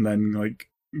opens it and then, like,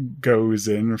 goes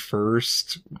in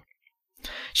first.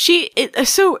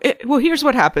 Well, here's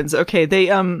what happens. Okay, they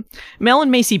Mel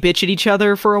and Macy bitch at each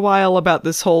other for a while about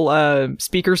this whole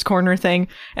speaker's corner thing,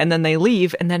 and then they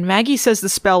leave, and then Maggie says the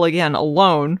spell again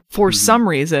alone for some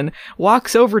reason,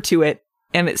 walks over to it,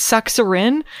 and it sucks her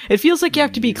in. It feels like you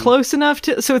have to be close enough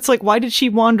to, so it's like, why did she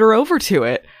wander over to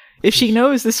it if she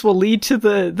knows this will lead to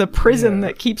the prison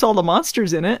that keeps all the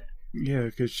monsters in it? Yeah,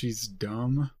 because she's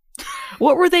dumb.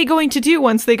 What were they going to do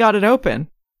once they got it open?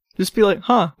 Just be like,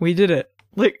 huh, we did it.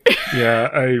 Like, yeah,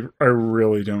 I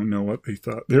really don't know what they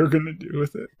thought they were going to do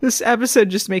with it. This episode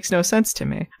just makes no sense to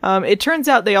me. It turns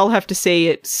out they all have to say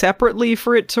it separately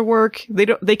for it to work.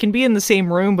 They can be in the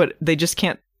same room, but they just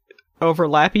can't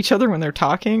overlap each other when they're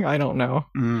talking. I don't know.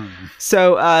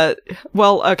 So,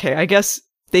 okay, I guess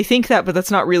they think that, but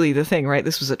that's not really the thing, right?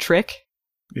 This was a trick?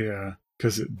 Yeah,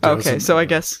 because it doesn't Okay, so work. I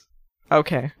guess...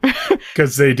 Okay.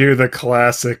 Because they do the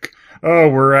classic, oh,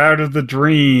 we're out of the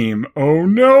dream. Oh,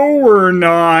 no, we're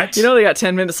not. You know they got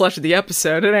 10 minutes left of the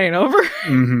episode. It ain't over.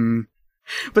 Mm-hmm.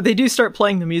 But they do start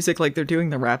playing the music like they're doing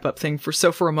the wrap-up thing.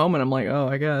 So for a moment, I'm like, oh,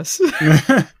 I guess.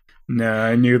 No,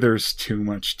 I knew there's too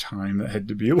much time that had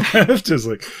to be left. It's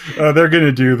like, they're going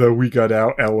to do the we got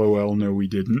out, LOL, no we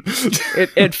didn't.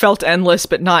 It felt endless,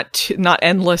 but not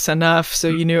endless enough, so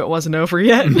you knew it wasn't over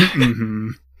yet.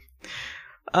 Mm-hmm.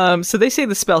 So they say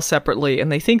the spell separately, and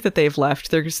they think that they've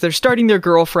left. They're starting their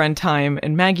girlfriend time,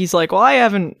 and Maggie's like, well, I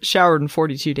haven't showered in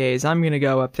 42 days. I'm going to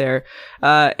go up there.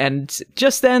 And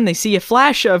just then they see a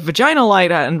flash of vagina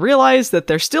light and realize that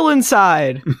they're still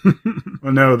inside.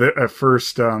 Well, no, at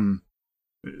first,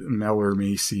 Mel or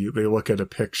Macy, they look at a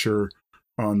picture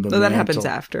on the So that mantle. happens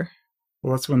after.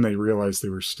 Well, that's when they realized they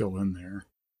were still in there.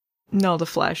 No, the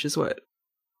flash is what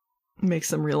makes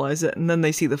them realize it, and then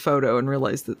they see the photo and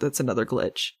realize that that's another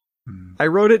glitch. I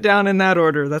wrote it down in that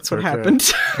order. That's what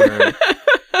happened. Right.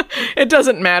 It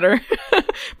doesn't matter.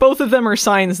 Both of them are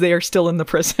signs they are still in the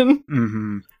prison.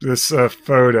 Mm-hmm. This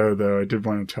photo, though, I did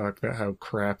want to talk about how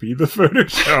crappy the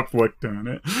Photoshop looked on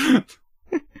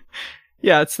it.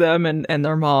 Yeah, it's them and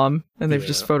their mom, and they've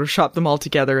just photoshopped them all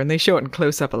together, and they show it in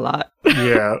close-up a lot.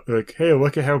 Yeah, like, hey,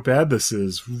 look at how bad this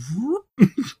is.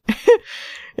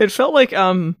 It felt like,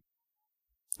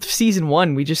 season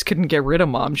 1, we just couldn't get rid of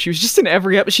Mom. She was just in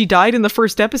every episode. She died in the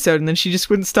first episode, and then she just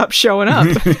wouldn't stop showing up.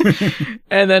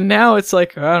 And then now it's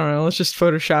like, I don't know, let's just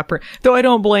Photoshop her. Though I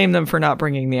don't blame them for not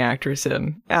bringing the actress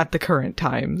in at the current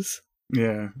times.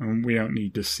 Yeah, we don't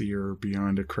need to see her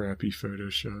beyond a crappy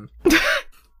Photoshop.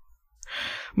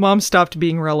 Mom stopped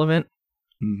being relevant.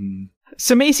 Mm-hmm.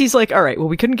 So Macy's like, all right, well,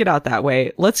 we couldn't get out that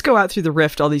way. Let's go out through the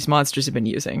rift all these monsters have been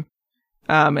using.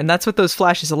 And that's what those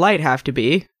flashes of light have to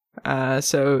be.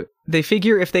 So they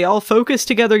figure if they all focus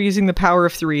together using the power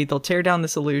of 3, they'll tear down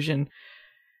this illusion.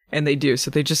 And they do.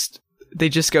 So they just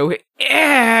go,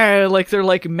 yeah, like they're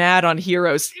like mad on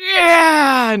Heroes.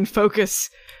 Yeah, and focus.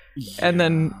 Yeah. And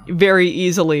then very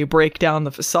easily break down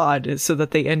the facade so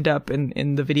that they end up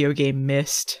in the video game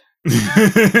Myst.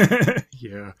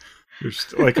 Yeah. They're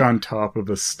like on top of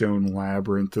a stone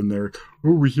labyrinth, and they're,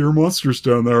 oh, we hear monsters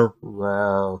down there.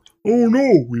 Wow. Oh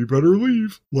no, we better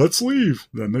leave. Let's leave.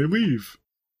 Then they leave.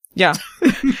 Yeah.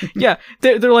 Yeah.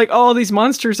 They're like, oh, these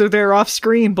monsters are there off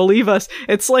screen. Believe us.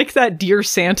 It's like that Dear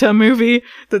Santa movie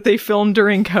that they filmed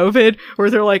during COVID, where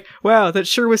they're like, wow, that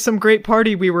sure was some great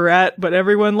party we were at, but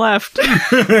everyone left.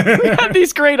 We had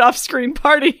these great off-screen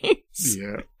parties.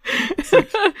 Yeah.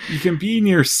 Like, you can be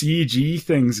near CG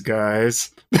things,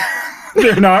 guys.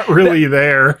 They're not really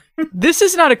there. This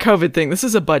is not a COVID thing. This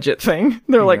is a budget thing.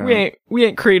 They're like, we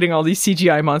ain't creating all these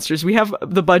CGI monsters. We have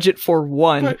the budget for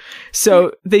one. But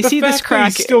so they see this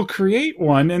crack. They still create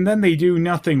one, and then they do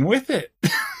nothing with it.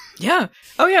 Yeah.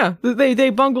 Oh, yeah.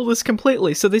 They bungle this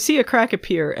completely. So they see a crack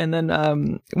appear, and then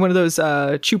one of those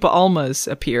Chupa Almas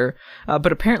appear.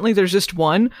 But apparently there's just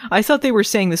one. I thought they were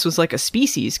saying this was like a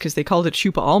species because they called it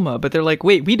Chupa Alma. But they're like,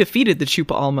 wait, we defeated the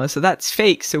Chupa Alma, so that's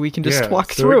fake. So we can just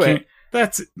walk through it.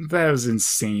 That was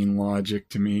insane logic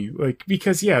to me. Like,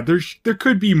 because there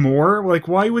could be more. Like,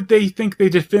 why would they think they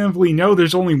definitively know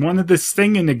there's only one of this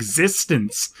thing in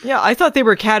existence? Yeah, I thought they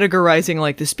were categorizing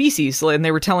like the species, and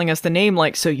they were telling us the name,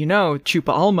 like, so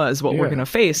Chupa Alma is what we're gonna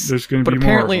face. There's gonna be more. But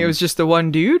apparently it was just the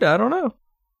one dude. I don't know.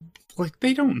 Like,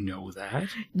 they don't know that.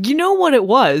 You know what it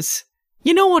was?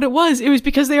 It was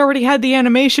because they already had the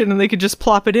animation and they could just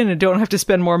plop it in and don't have to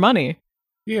spend more money.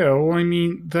 Yeah, well, I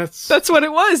mean, that's what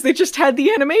it was. They just had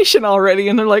the animation already,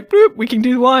 and they're like, boop, we can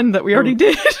do one that we already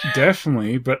did.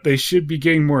 Definitely, but they should be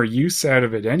getting more use out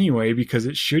of it anyway, because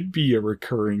it should be a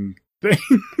recurring thing,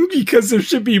 because there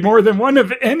should be more than one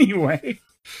of it anyway.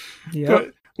 Yeah.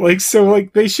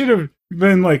 But, they should have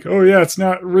then like, oh yeah, it's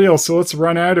not real, so let's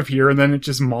run out of here, and then it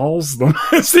just mauls them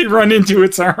as they run into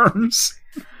its arms.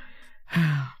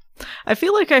 I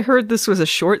feel like I heard this was a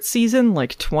short season,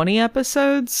 like 20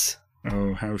 episodes.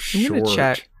 Oh, how short. I'm gonna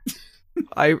check.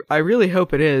 I really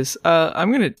hope it is.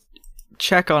 I'm gonna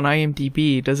check on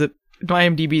IMDb.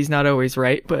 IMDb's not always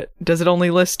right, but does it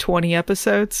only list 20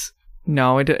 episodes?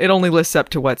 No, it only lists up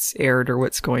to what's aired or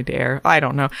what's going to air. I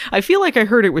don't know. I feel like I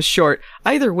heard it was short.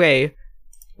 Either way,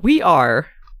 we are...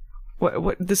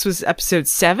 What this was episode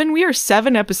 7? We are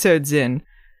 7 episodes in.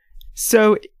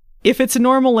 So, if it's a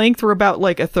normal length, we're about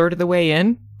like a third of the way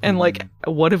in. And like,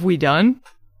 what have we done?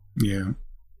 Yeah.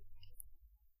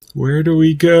 Where do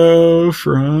we go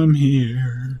from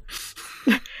here?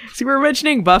 See, we're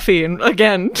mentioning Buffy, and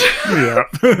again... Yeah.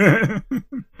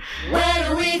 Where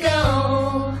do we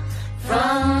go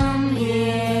from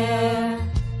here?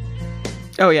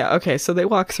 Oh yeah, okay, so they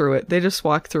walk through it. They just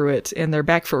walk through it, and they're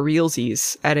back for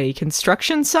realsies at a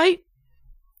construction site.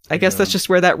 I guess that's just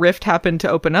where that rift happened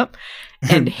to open up.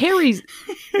 And Harry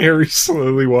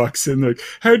slowly walks in like,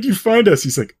 how'd you find us?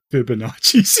 He's like,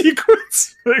 Fibonacci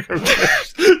sequence? Like,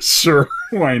 okay, sure,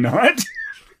 why not?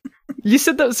 You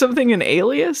said that was something in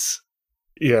Alias?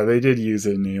 Yeah, they did use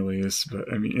an alias, but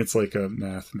I mean, it's like a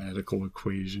mathematical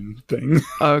equation thing.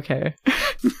 Okay.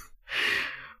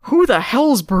 Who the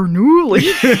hell's Bernoulli?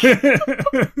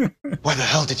 Why the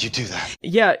hell did you do that?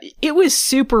 Yeah, it was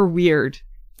super weird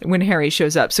when Harry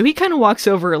shows up. So he kind of walks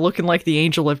over looking like the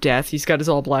Angel of Death. He's got his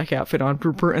all black outfit on,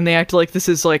 and they act like this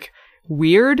is like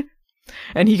weird.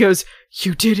 And he goes,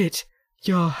 "You did it.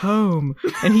 You're home."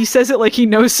 And he says it like he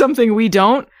knows something we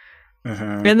don't.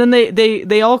 Uh-huh. And then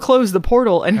they all close the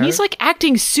portal, and he's like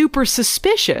acting super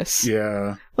suspicious.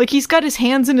 Yeah. Like he's got his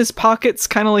hands in his pockets,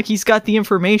 kind of like he's got the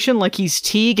information, like he's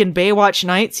Teague in Baywatch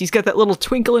Nights. He's got that little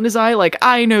twinkle in his eye, like,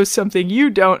 I know something you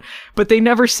don't, but they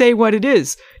never say what it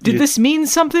is. Did this mean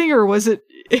something, or was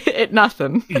it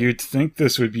nothing? You'd think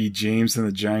this would be James and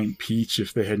the Giant Peach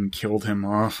if they hadn't killed him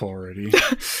off already.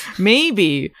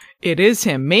 Maybe it is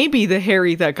him. Maybe the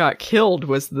Harry that got killed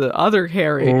was the other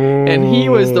Harry, and he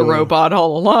was the robot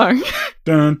all along.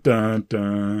 Dun, dun,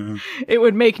 dun. It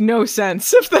would make no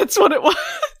sense if that's what it was.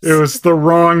 It was the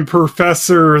wrong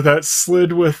professor that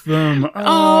slid with them.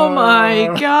 Oh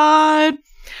my god.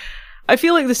 I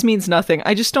feel like this means nothing.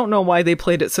 I just don't know why they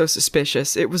played it so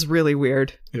suspicious. It was really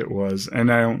weird. It was.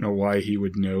 And I don't know why he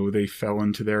would know they fell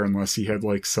into there unless he had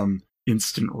like some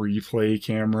instant replay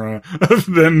camera of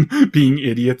them being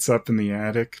idiots up in the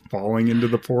attic, falling into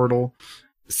the portal.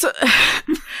 So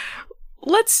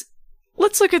let's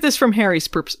look at this from Harry's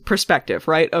perspective,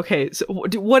 right? Okay, so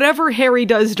whatever Harry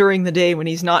does during the day when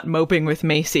he's not moping with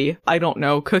Macy, I don't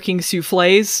know, cooking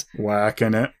soufflés,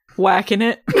 whacking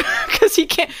it, because he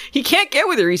can't get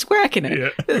with her. He's whacking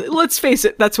it. Yeah. Let's face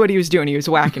it, that's what he was doing. He was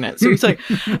whacking it. So he's like,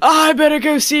 I better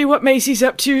go see what Macy's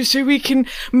up to so we can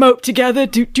mope together.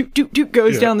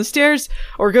 Goes down the stairs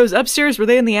or goes upstairs. Were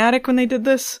they in the attic when they did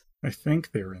this? I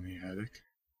think they were in the attic.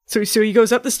 So he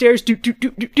goes up the stairs,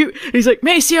 and he's like,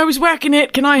 Macy, I was whacking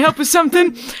it. Can I help with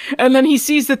something? And then he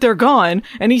sees that they're gone,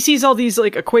 and he sees all these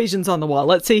like equations on the wall.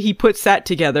 Let's say he puts that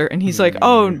together, and he's like,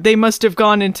 oh, they must have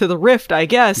gone into the rift, I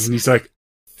guess. And he's like,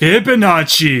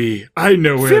 Fibonacci! I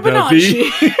know where they'll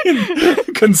be.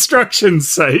 Construction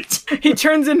site. He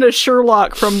turns into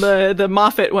Sherlock from the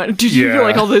Moffat one. Did you feel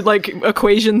like all the like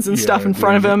equations and stuff in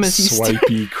front of him as he's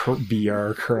swipey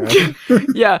BR crap?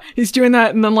 Yeah, he's doing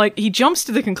that, and then like he jumps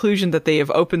to the conclusion that they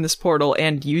have opened this portal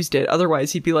and used it.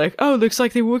 Otherwise, he'd be like, "Oh, looks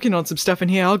like they're working on some stuff in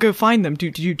here. I'll go find them."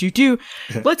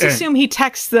 Let's assume he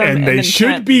texts them, and they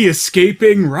should be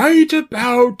escaping right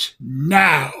about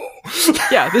now.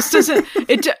 Yeah, this doesn't.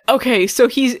 Okay, so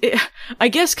I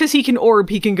guess because he can orb,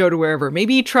 he can go to wherever.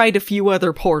 Maybe he tried a few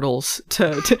other portals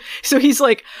to so he's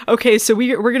like, okay, so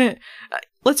we're gonna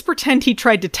let's pretend he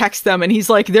tried to text them, and he's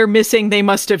like, they're missing. They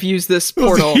must have used this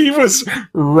portal. He was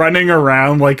running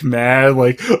around like mad,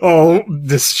 like all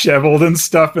disheveled and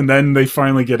stuff, and then they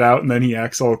finally get out, and then he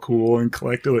acts all cool and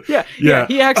collected. Yeah,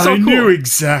 he acts all cool. I knew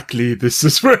exactly this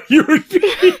is where you would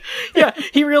be. Yeah,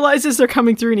 he realizes they're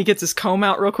coming through, and he gets his comb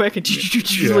out real quick and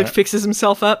like fixes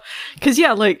himself up. Because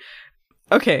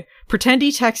okay, pretend he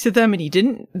texted them and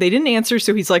they didn't answer,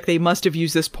 so he's like, they must have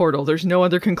used this portal. There's no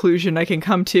other conclusion I can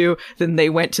come to than they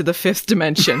went to the 5th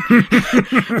dimension.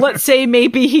 Let's say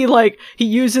maybe he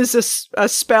uses a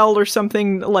spell or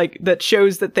something like that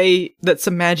shows that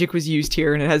some magic was used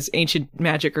here and it has ancient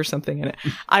magic or something in it.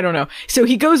 I don't know. So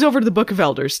he goes over to the Book of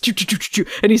Elders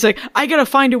and he's like, I gotta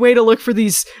find a way to look for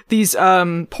these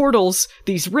portals,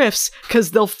 these rifts,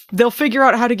 because they'll figure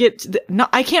out how to get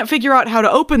I can't figure out how to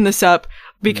open this up.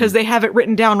 because they have it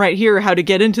written down right here how to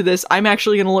get into this. I'm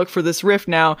actually going to look for this rift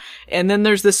now. And then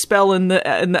there's this spell in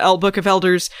the Book of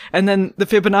Elders, and then the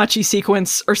Fibonacci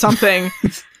sequence or something.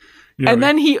 Yeah, and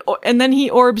then he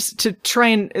orbs to try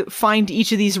and find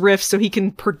each of these rifts so he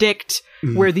can predict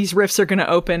where these rifts are going to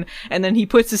open. And then he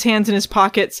puts his hands in his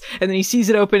pockets, and then he sees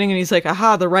it opening, and he's like,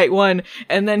 aha, the right one.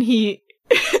 And then he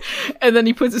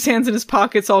puts his hands in his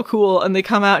pockets all cool, and they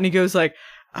come out, and he goes like,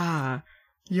 ah,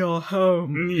 you're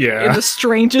home. Yeah. In the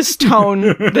strangest tone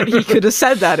that he could have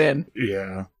said that in.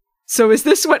 Yeah. So is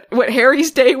this what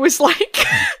Harry's day was like?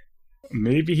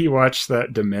 Maybe he watched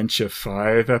that Dementia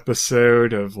 5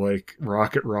 episode of like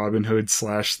Rocket Robin Hood /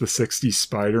 the 60s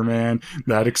Spider-Man.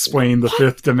 That explained the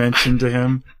fifth dimension to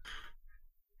him.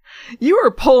 You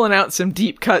are pulling out some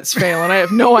deep cuts, Phelan. I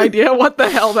have no idea what the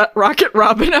hell that Rocket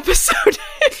Robin episode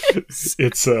is.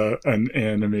 It's an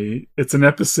anime. It's an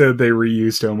episode they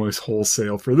reused almost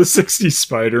wholesale for the 60s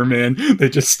Spider-Man. They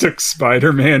just took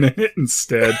Spider-Man in it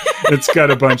instead. It's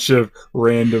got a bunch of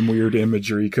random weird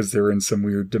imagery because they're in some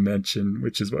weird dimension,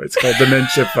 which is why it's called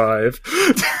Dementia 5.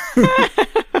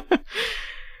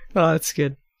 Oh, that's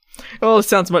good. Well, it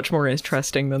sounds much more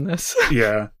interesting than this.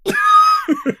 Yeah.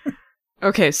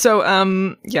 Okay, so,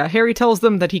 Harry tells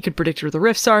them that he could predict where the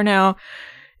rifts are now,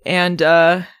 and,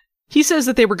 he says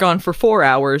that they were gone for 4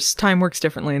 hours. Time works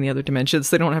differently in the other dimensions.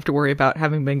 They don't have to worry about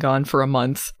having been gone for a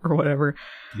month or whatever.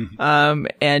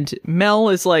 And Mel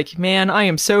is like, man, I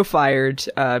am so fired,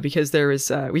 because there was,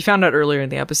 we found out earlier in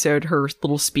the episode, her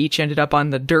little speech ended up on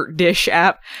the Dirt Dish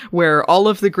app, where all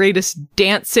of the greatest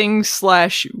dancing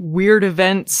 / weird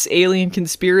events, alien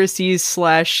conspiracies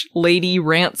 / lady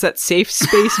rants at safe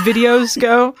space videos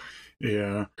go.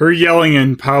 Yeah. Her yelling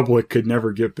in public could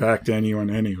never get back to anyone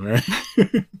anyway.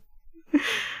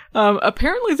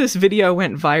 Apparently this video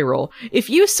went viral. If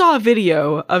you saw a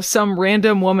video of some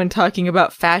random woman talking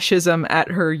about fascism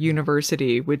at her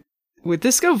university, would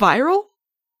this go viral?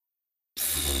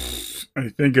 I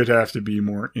think it'd have to be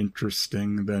more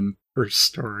interesting than her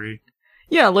story.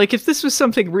 Yeah, like if this was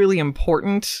something really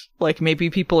important, like maybe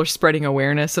people are spreading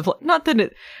awareness of, not that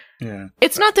it... Yeah.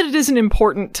 It's not that it isn't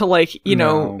important to, like, you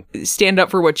know, stand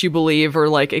up for what you believe or,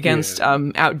 like, against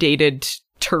outdated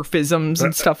turfisms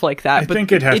and stuff like that. But I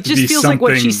think it just feels like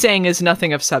what she's saying is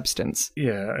nothing of substance.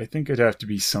 Yeah, I think it'd have to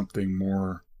be something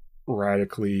more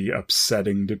radically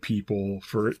upsetting to people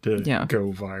for it to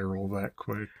go viral that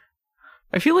quick.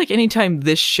 I feel like anytime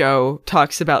this show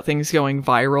talks about things going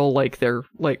viral, like they're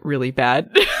like really bad.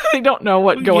 They don't know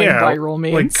what going viral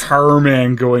means. Like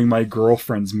Carman going, my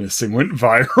girlfriend's missing, went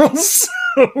viral.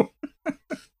 So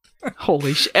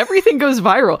holy shit, everything goes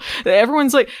viral.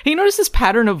 Everyone's like, hey, you notice this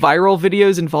pattern of viral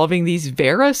videos involving these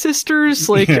Vera sisters,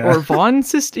 like, or Vaughn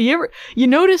sisters? You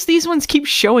notice these ones keep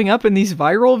showing up in these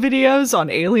viral videos on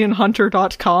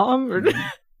alienhunter.com? Or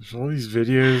there's all these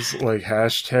videos, like,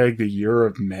 hashtag the year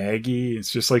of Maggie.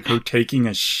 It's just like her taking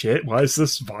a shit. Why is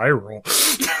this viral?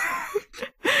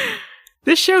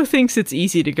 This show thinks it's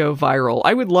easy to go viral.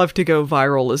 I would love to go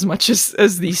viral as much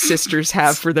as these sisters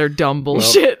have for their dumb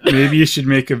bullshit. Well, maybe you should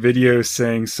make a video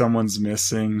saying someone's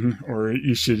missing, or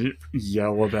you should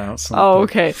yell about something. Oh,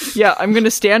 okay. Yeah, I'm going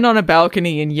to stand on a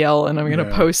balcony and yell, and I'm going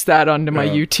to post that onto my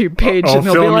YouTube page. I'll and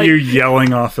they'll film be like, you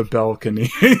yelling off a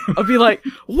balcony. I'll be like,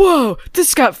 whoa,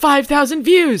 this got 5,000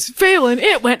 views. Phelan,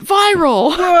 it went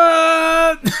viral.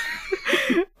 What?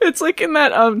 It's like in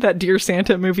that Dear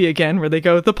Santa movie again, where they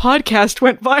go, the podcast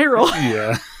went viral.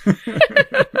 Yeah.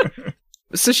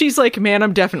 So she's like, man,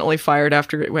 I'm definitely fired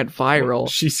after it went viral. Well,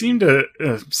 she seemed to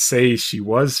say she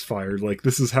was fired. Like,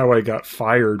 this is how I got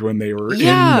fired when they were in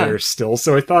there still.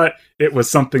 So I thought it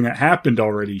was something that happened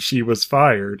already. She was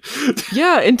fired.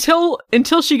 Yeah, until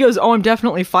she goes, oh, I'm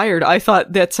definitely fired. I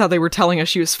thought that's how they were telling us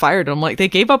she was fired. I'm like, they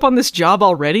gave up on this job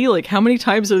already? Like, how many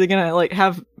times are they going to, like,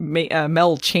 have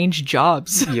Mel change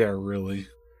jobs? Yeah, really.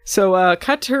 So,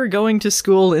 cut to her going to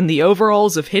school in the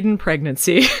overalls of hidden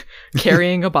pregnancy,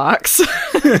 carrying a box.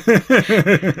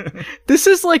 This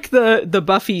is like the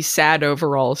Buffy sad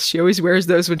overalls. She always wears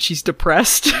those when she's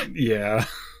depressed. Yeah.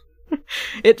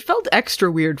 It felt extra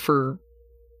weird for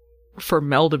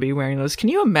Mel to be wearing those. Can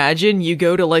you imagine you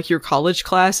go to, like, your college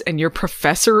class and your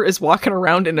professor is walking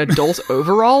around in adult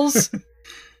overalls?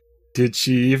 Did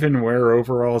she even wear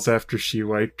overalls after she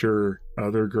wiped her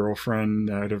other girlfriend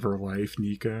out of her life,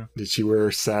 Nico? Did she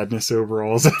wear sadness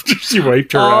overalls after she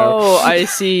wiped her out? Oh, I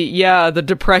see. Yeah, the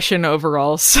depression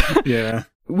overalls. Yeah.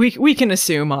 We can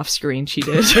assume off screen she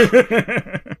did.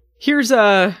 Here's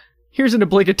an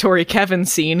obligatory Kevin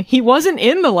scene. He wasn't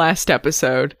in the last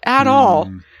episode at all.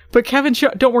 But Kevin,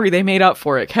 don't worry, they made up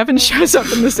for it. Kevin shows up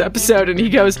in this episode and he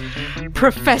goes,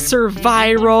 Professor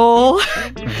Viral.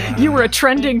 You were a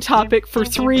trending topic for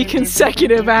 3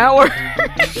 consecutive hours.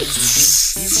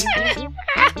 Is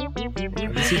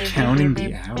he counting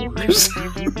the hours?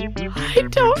 I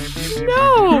don't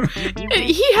know.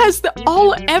 He has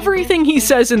everything he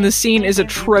says in the scene is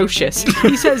atrocious.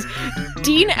 He says,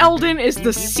 Dean Eldon is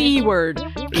the C word.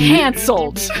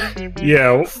 Cancelled.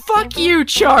 Yeah. Fuck you,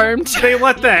 Charmed. They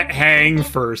let that hang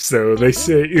first, though. They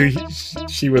say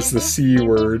she was the C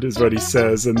word, is what he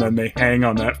says, and then they hang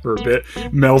on that for a bit.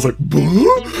 Mel's like, boo?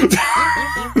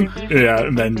 Yeah,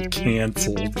 and then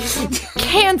cancelled.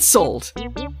 Cancelled.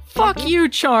 Fuck you,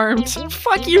 Charmed.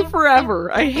 Fuck you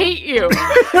forever. I hate you.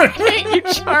 I hate you,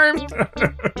 Charmed.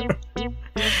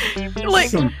 Like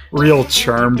some real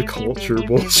Charmed culture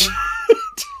bullshit.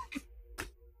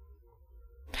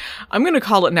 I'm gonna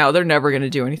call it now. They're never gonna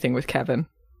do anything with Kevin.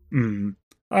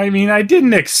 I mean, I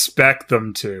didn't expect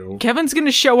them to. Kevin's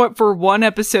gonna show up for 1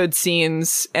 episode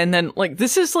scenes, and then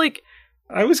this is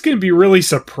I was gonna be really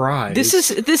surprised. This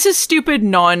is stupid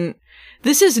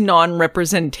This is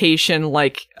non-representation,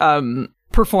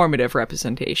 performative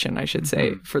representation, I should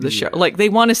say, for the show. They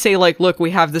want to say, look,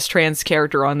 we have this trans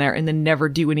character on there, and then never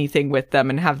do anything with them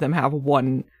and have them have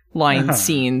 1-line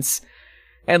scenes.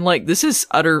 And, this is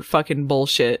utter fucking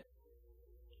bullshit.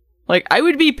 I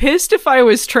would be pissed if I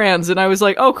was trans and I was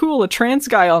like, oh, cool, a trans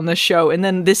guy on this show, and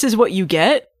then this is what you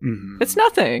get? It's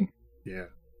nothing. Yeah.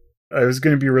 I was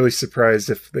going to be really surprised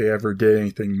if they ever did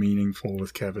anything meaningful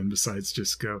with Kevin besides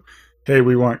just go, hey,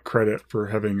 we want credit for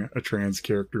having a trans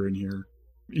character in here,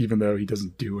 even though he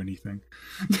doesn't do anything.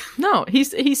 No, he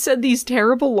said these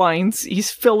terrible lines.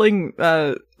 He's filling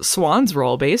Swan's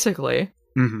role, basically.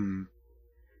 Mm-hmm.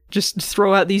 Just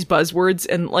throw out these buzzwords.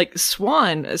 And,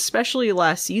 Swan, especially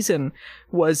last season,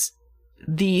 was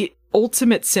the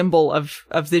ultimate symbol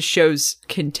of this show's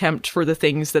contempt for the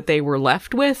things that they were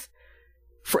left with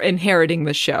for inheriting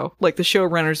the show. The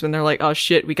showrunners, when they're like, oh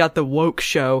shit, we got the woke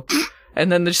show. And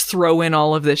then they just throw in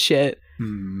all of this shit.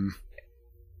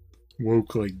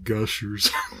 Woke like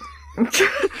gushers.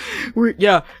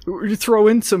 We're throw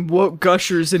in some woke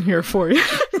gushers in here for you.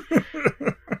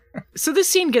 So this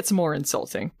scene gets more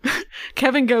insulting.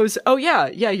 Kevin goes, oh yeah,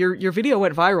 your video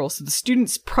went viral. So the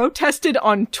students protested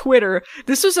on Twitter.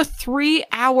 This was a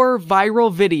 3-hour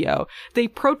viral video. They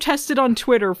protested on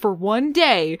Twitter for 1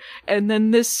 day, and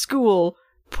then this school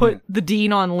put the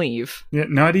dean on leave. Yeah,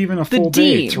 not even a full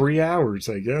day. 3 hours,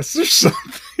 I guess, or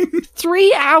something.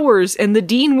 3 hours, and the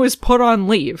dean was put on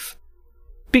leave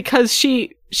because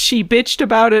she bitched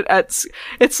about it it's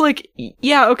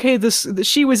yeah, okay,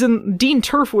 Dean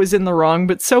Turf was in the wrong,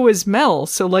 but so is Mel.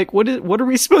 So what are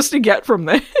we supposed to get from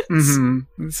this?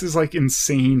 Mm-hmm. This is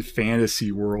insane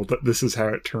fantasy world that this is how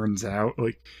it turns out.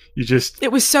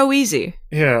 It was so easy.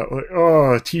 Yeah,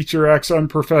 teacher acts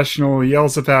unprofessional,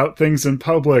 yells about things in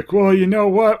public. Well, you know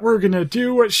what? We're gonna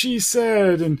do what she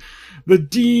said, and the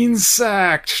dean's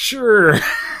sacked, sure.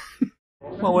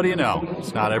 Well, what do you know?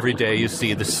 It's not every day you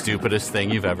see the stupidest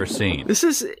thing you've ever seen.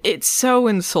 It's so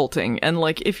insulting, and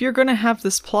if you're gonna have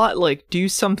this plot, do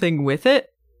something with it.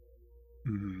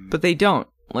 But they don't.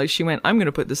 She went, I'm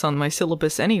gonna put this on my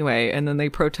syllabus anyway, and then they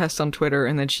protest on Twitter,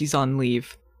 and then she's on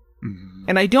leave.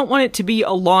 And I don't want it to be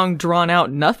a long,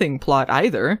 drawn-out nothing plot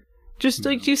either. Just,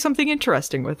 do something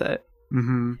interesting with it.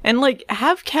 And,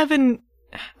 have Kevin...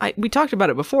 we talked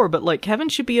about it before, but, Kevin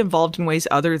should be involved in ways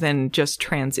other than just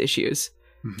trans issues.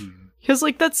 Because,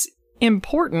 that's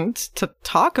important to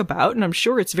talk about, and I'm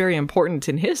sure it's very important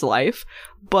in his life,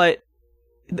 but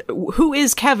who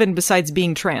is Kevin besides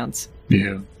being trans?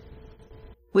 Yeah.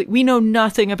 We know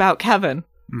nothing about Kevin.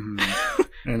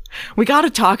 We gotta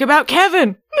talk about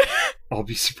Kevin! I'll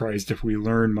be surprised if we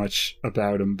learn much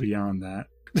about him beyond that.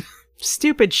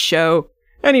 Stupid show.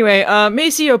 Anyway,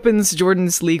 Macy opens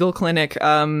Jordan's legal clinic,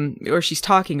 or she's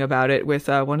talking about it with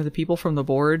one of the people from the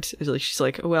board. She's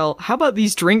like, well, how about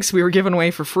these drinks we were giving away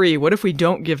for free? What if we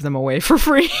don't give them away for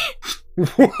free?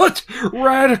 What?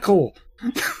 Radical!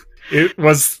 It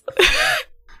was...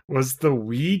 Was the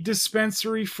weed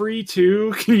dispensary free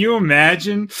too? Can you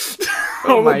imagine?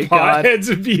 Oh my god. Potheads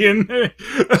would be in there.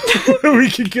 We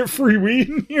could get free weed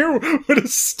in here? What a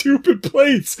stupid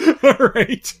place.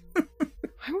 Alright.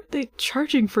 Why were they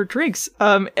charging for drinks?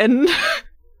 And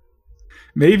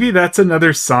maybe that's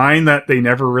another sign that they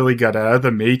never really got out of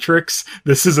the Matrix.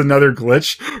 This is another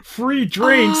glitch. Free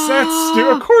drinks.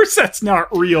 Of course that's not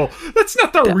real. That's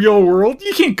not the real world.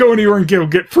 You can't go anywhere and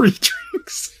get free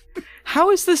drinks. How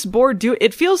is this board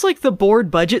it feels like the board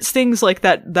budgets things like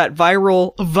that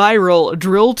viral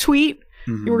drill tweet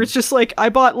where it's just I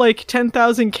bought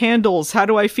 10,000 candles. How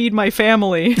do I feed my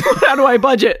family? How do I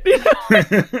budget?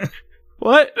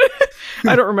 What?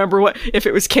 I don't remember if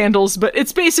it was candles, but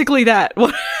it's basically that.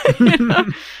 You know?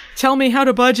 Tell me how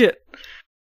to budget.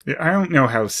 Yeah, I don't know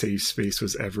how Safe Space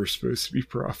was ever supposed to be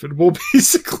profitable,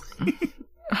 basically.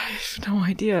 I have no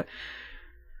idea.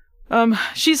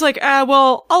 She's like,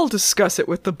 well, I'll discuss it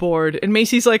with the board. And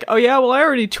Macy's like, oh yeah, well, I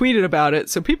already tweeted about it,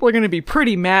 so people are going to be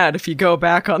pretty mad if you go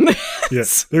back on this.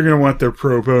 Yes, they're going to want their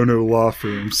pro bono law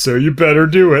firm, so you better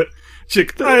do it.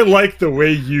 Chick, I like the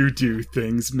way you do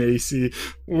things, Macy.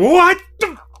 What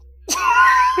the...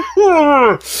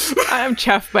 I'm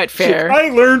tough but fair. I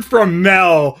learned from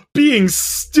Mel, being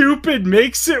stupid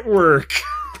makes it work.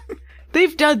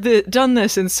 They've done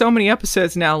this in so many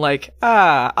episodes now, like,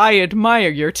 I admire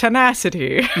your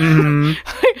tenacity. Mm-hmm.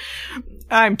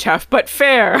 I'm tough but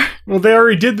fair. Well, they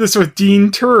already did this with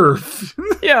Dean Turf.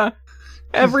 Yeah.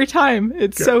 Every time.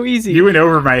 It's so easy. You went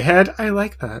over my head. I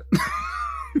like that.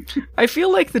 I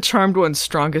feel like the Charmed One's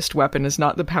strongest weapon is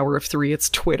not the power of 3, it's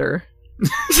Twitter.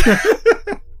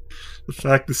 The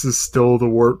fact this is still the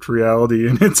warped reality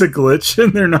and it's a glitch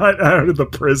and they're not out of the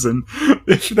prison.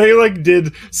 If they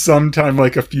did sometime a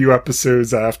few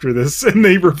episodes after this and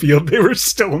they revealed they were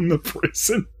still in the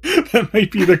prison, that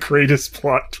might be the greatest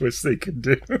plot twist they could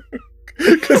do.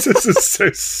 Because this is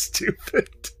so stupid.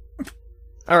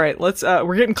 Alright,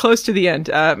 we're getting close to the end.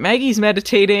 Maggie's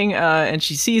meditating, and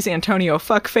she sees Antonio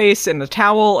fuckface in the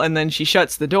towel, and then she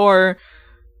shuts the door.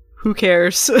 Who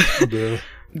cares?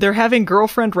 They're having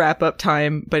girlfriend wrap-up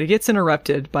time, but it gets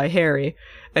interrupted by Harry.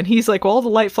 And he's like, well, all the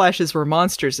light flashes were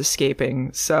monsters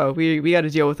escaping, so we gotta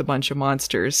deal with a bunch of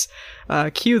monsters.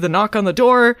 Cue the knock on the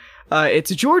door.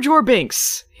 It's George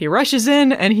Binks. He rushes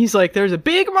in, and he's like, there's a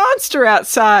big monster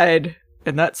outside!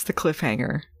 And that's the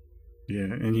cliffhanger. Yeah,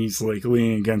 and he's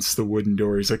leaning against the wooden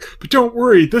door. He's like, but don't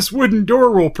worry, this wooden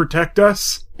door will protect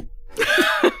us.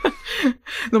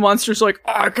 The monster's like,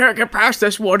 I can't get past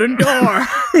this wooden door.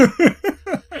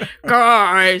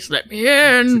 Guys, let me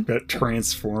in. It's like that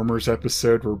Transformers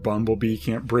episode where Bumblebee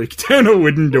can't break down a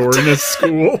wooden door in a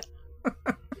school.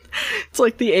 It's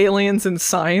like the aliens in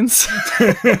Signs.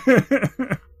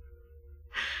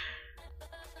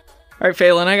 Alright,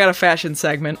 Phelan, I got a fashion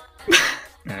segment.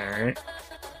 Alright.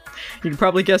 You can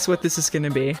probably guess what this is going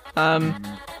to be.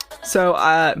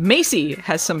 So, Macy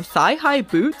has some thigh-high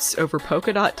boots over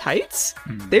polka dot tights.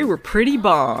 They were pretty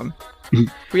bomb.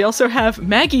 We also have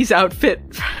Maggie's outfit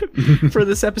for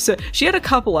this episode. She had a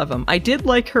couple of them. I did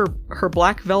like her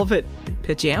black velvet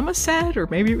pajama set, or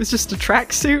maybe it was just a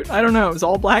tracksuit. I don't know. It was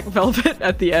all black velvet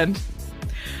at the end.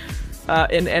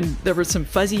 And there were some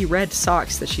fuzzy red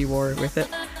socks that she wore with it.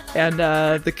 And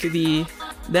the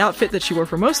outfit that she wore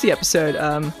for most of the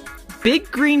episode,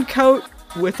 big green coat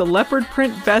with a leopard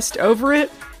print vest over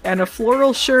it, and a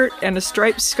floral shirt, and a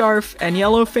striped scarf, and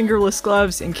yellow fingerless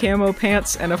gloves, and camo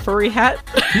pants, and a furry hat.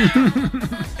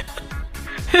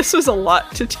 This was a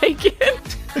lot to take in.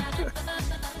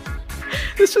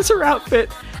 This was her outfit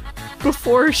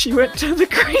before she went to the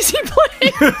crazy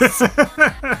place.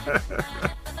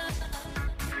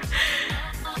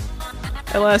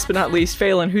 And last but not least,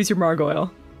 Phelan, who's your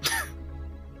Margoyle?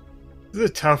 This is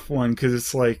a tough one, because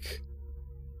it's like,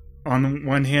 on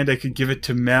one hand, I could give it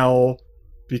to Mel,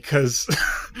 because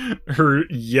her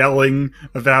yelling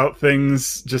about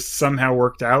things just somehow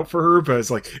worked out for her, but it's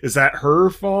like, is that her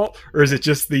fault? Or is it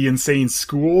just the insane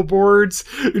school boards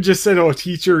who just said, oh,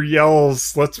 teacher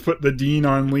yells, let's put the dean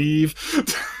on leave?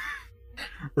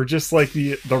 Or just like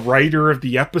the writer of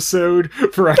the episode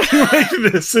for acting like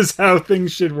this is how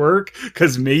things should work,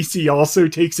 because Macy also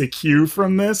takes a cue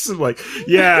from this. Like,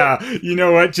 yeah, you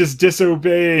know what? Just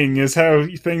disobeying is how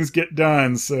things get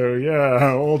done. So yeah,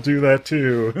 I'll do that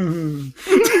too.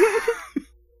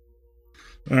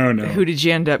 Oh no. Who did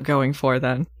you end up going for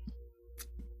then?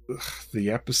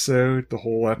 The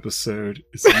whole episode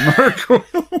is a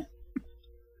Margoyle.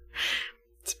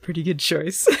 It's a pretty good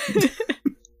choice.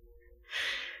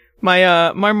 My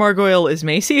Margoyle is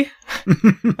Macy.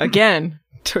 Again,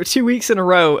 2 weeks in a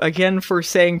row, again for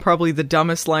saying probably the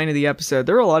dumbest line of the episode.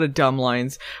 There are a lot of dumb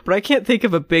lines, but I can't think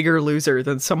of a bigger loser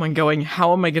than someone going,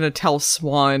 how am I going to tell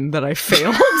Swan that I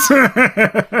failed?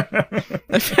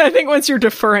 I think once you're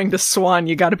deferring to Swan,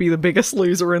 you got to be the biggest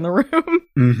loser in the room.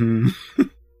 Mm-hmm.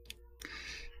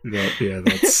 Yeah,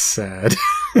 that's sad.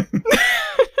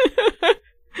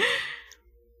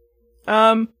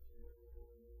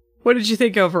 What did you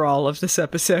think overall of this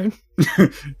episode?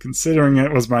 Considering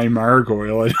it was my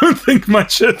Margoyle, I don't think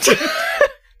much of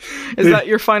it. Is that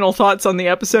your final thoughts on the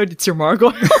episode? It's your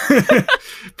Margoyle?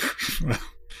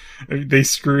 They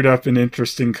screwed up an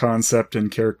interesting concept and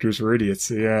characters were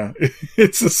idiots. Yeah,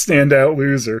 it's a standout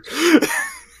loser.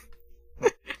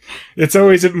 It's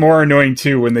always more annoying,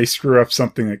 too, when they screw up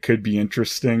something that could be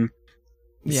interesting.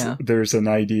 Yeah. There's an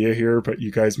idea here, but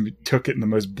you guys took it in the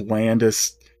most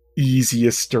blandest,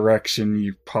 easiest direction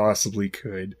you possibly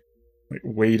could. Like,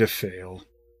 way to fail.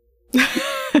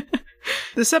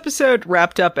 This episode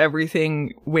wrapped up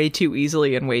everything way too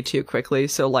easily and way too quickly,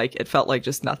 so, like, it felt like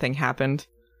just nothing happened.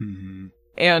 Mm-hmm.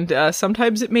 And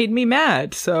sometimes it made me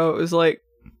mad, so it was like,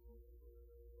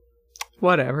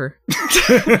 whatever.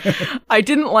 I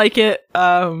didn't like it.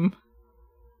 I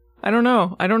don't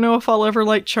know. I don't know if I'll ever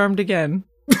like Charmed again.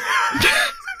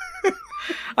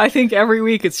 I think every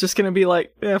week it's just gonna be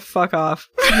like, fuck off.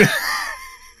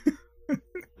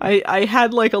 I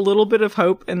had like a little bit of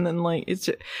hope, and then like it's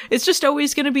just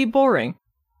always gonna be boring.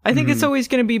 I think it's always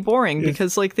gonna be boring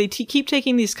because like they keep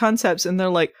taking these concepts and they're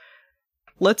like,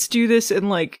 let's do this in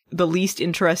like the least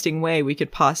interesting way we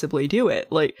could possibly do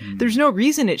it. Like there's no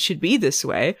reason it should be this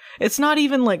way. It's not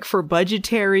even like for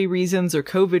budgetary reasons or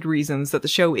COVID reasons that the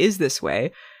show is this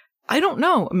way. I don't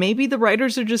know. Maybe the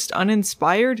writers are just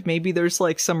uninspired. Maybe there's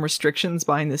like some restrictions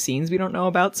behind the scenes we don't know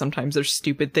about. Sometimes there's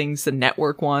stupid things the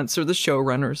network wants or the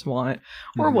showrunners want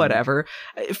or whatever.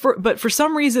 But for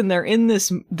some reason they're in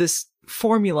this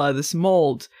formula, this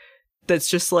mold that's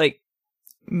just like,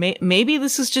 maybe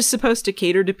this is just supposed to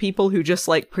cater to people who just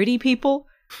like pretty people,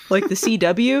 like the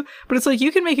CW. But it's like,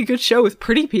 you can make a good show with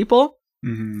pretty people.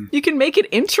 Mm-hmm. You can make it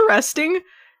interesting.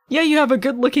 Yeah, you have a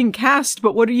good-looking cast,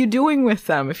 but what are you doing with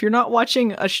them? If you're not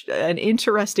watching an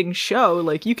interesting show,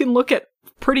 like, you can look at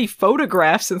pretty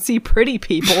photographs and see pretty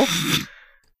people.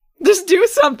 Just do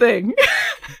something!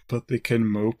 But they can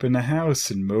mope in a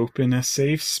house, and mope in a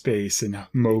safe space, and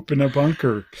mope in a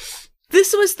bunker.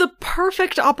 This was the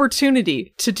perfect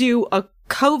opportunity to do a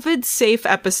COVID-safe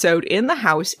episode in the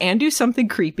house and do something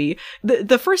creepy.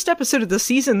 The first episode of the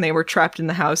season, they were trapped in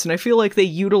the house, and I feel like they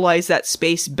utilized that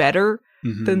space better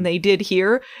than they did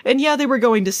here. And yeah, they were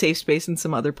going to safe space in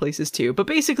some other places too, but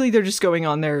basically they're just going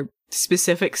on their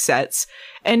specific sets,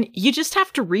 and you just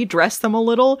have to redress them a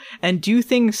little and do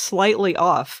things slightly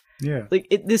off. Yeah. Like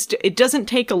it doesn't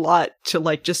take a lot to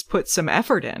like just put some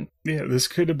effort in. Yeah, this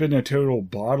could have been a total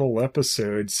bottle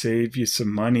episode, save you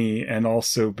some money, and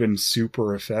also been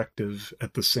super effective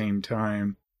at the same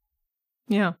time.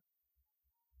 Yeah.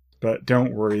 But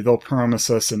don't worry, they'll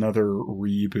promise us another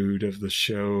reboot of the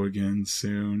show again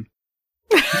soon.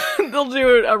 They'll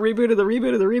do a reboot of the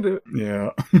reboot of the reboot. Yeah.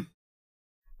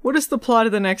 What is the plot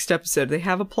of the next episode? Do they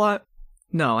have a plot?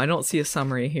 No, I don't see a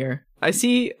summary here. I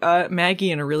see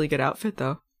Maggie in a really good outfit,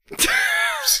 though.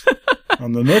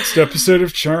 On the next episode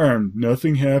of Charmed,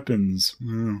 nothing happens.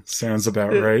 Sounds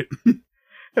about right.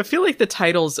 I feel like the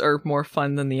titles are more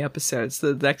fun than the episodes.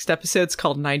 The next episode's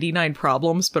called 99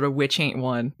 Problems, but a witch ain't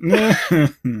one.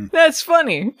 That's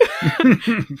funny.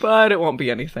 But it won't be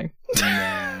anything.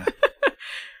 Nah.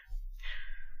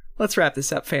 Let's wrap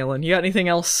this up, Phelan. You got anything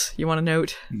else you want to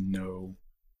note? No.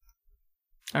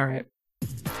 All right.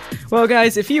 Well,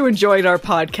 guys, if you enjoyed our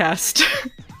podcast,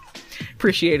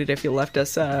 appreciate it if you left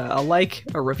us a like,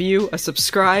 a review, a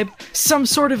subscribe, some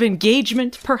sort of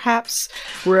engagement, perhaps,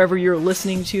 wherever you're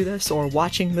listening to this or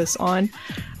watching this on.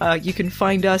 You can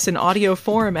find us in audio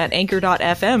form at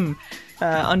anchor.fm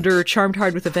under Charmed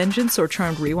Hard with a Vengeance or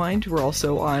Charmed Rewind. We're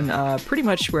also on pretty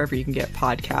much wherever you can get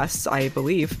podcasts, I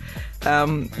believe.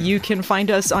 You can find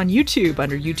us on YouTube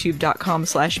under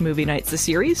youtube.com/movie nights the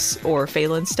series, or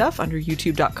Phelan stuff under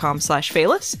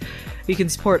youtube.com/Phelis. You can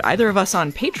support either of us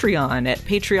on Patreon at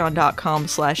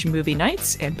patreon.com/movie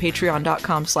nights and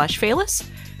patreon.com/Phelis.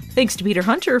 Thanks to Peter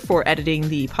Hunter for editing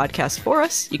the podcast for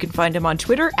us. You can find him on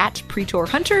Twitter at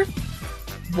PretorHunter.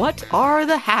 What are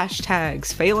the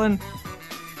hashtags, Phelan?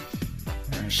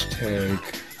 Hashtag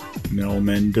Mel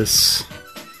Mendes.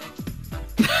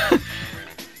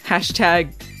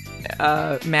 Hashtag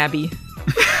Mabby.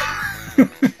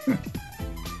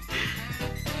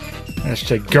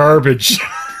 Hashtag garbage.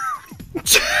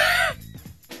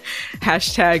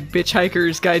 Hashtag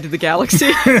Bitchhiker's Guide to the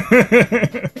Galaxy.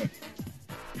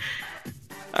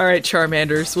 Alright,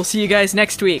 Charmanders. We'll see you guys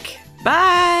next week.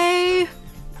 Bye!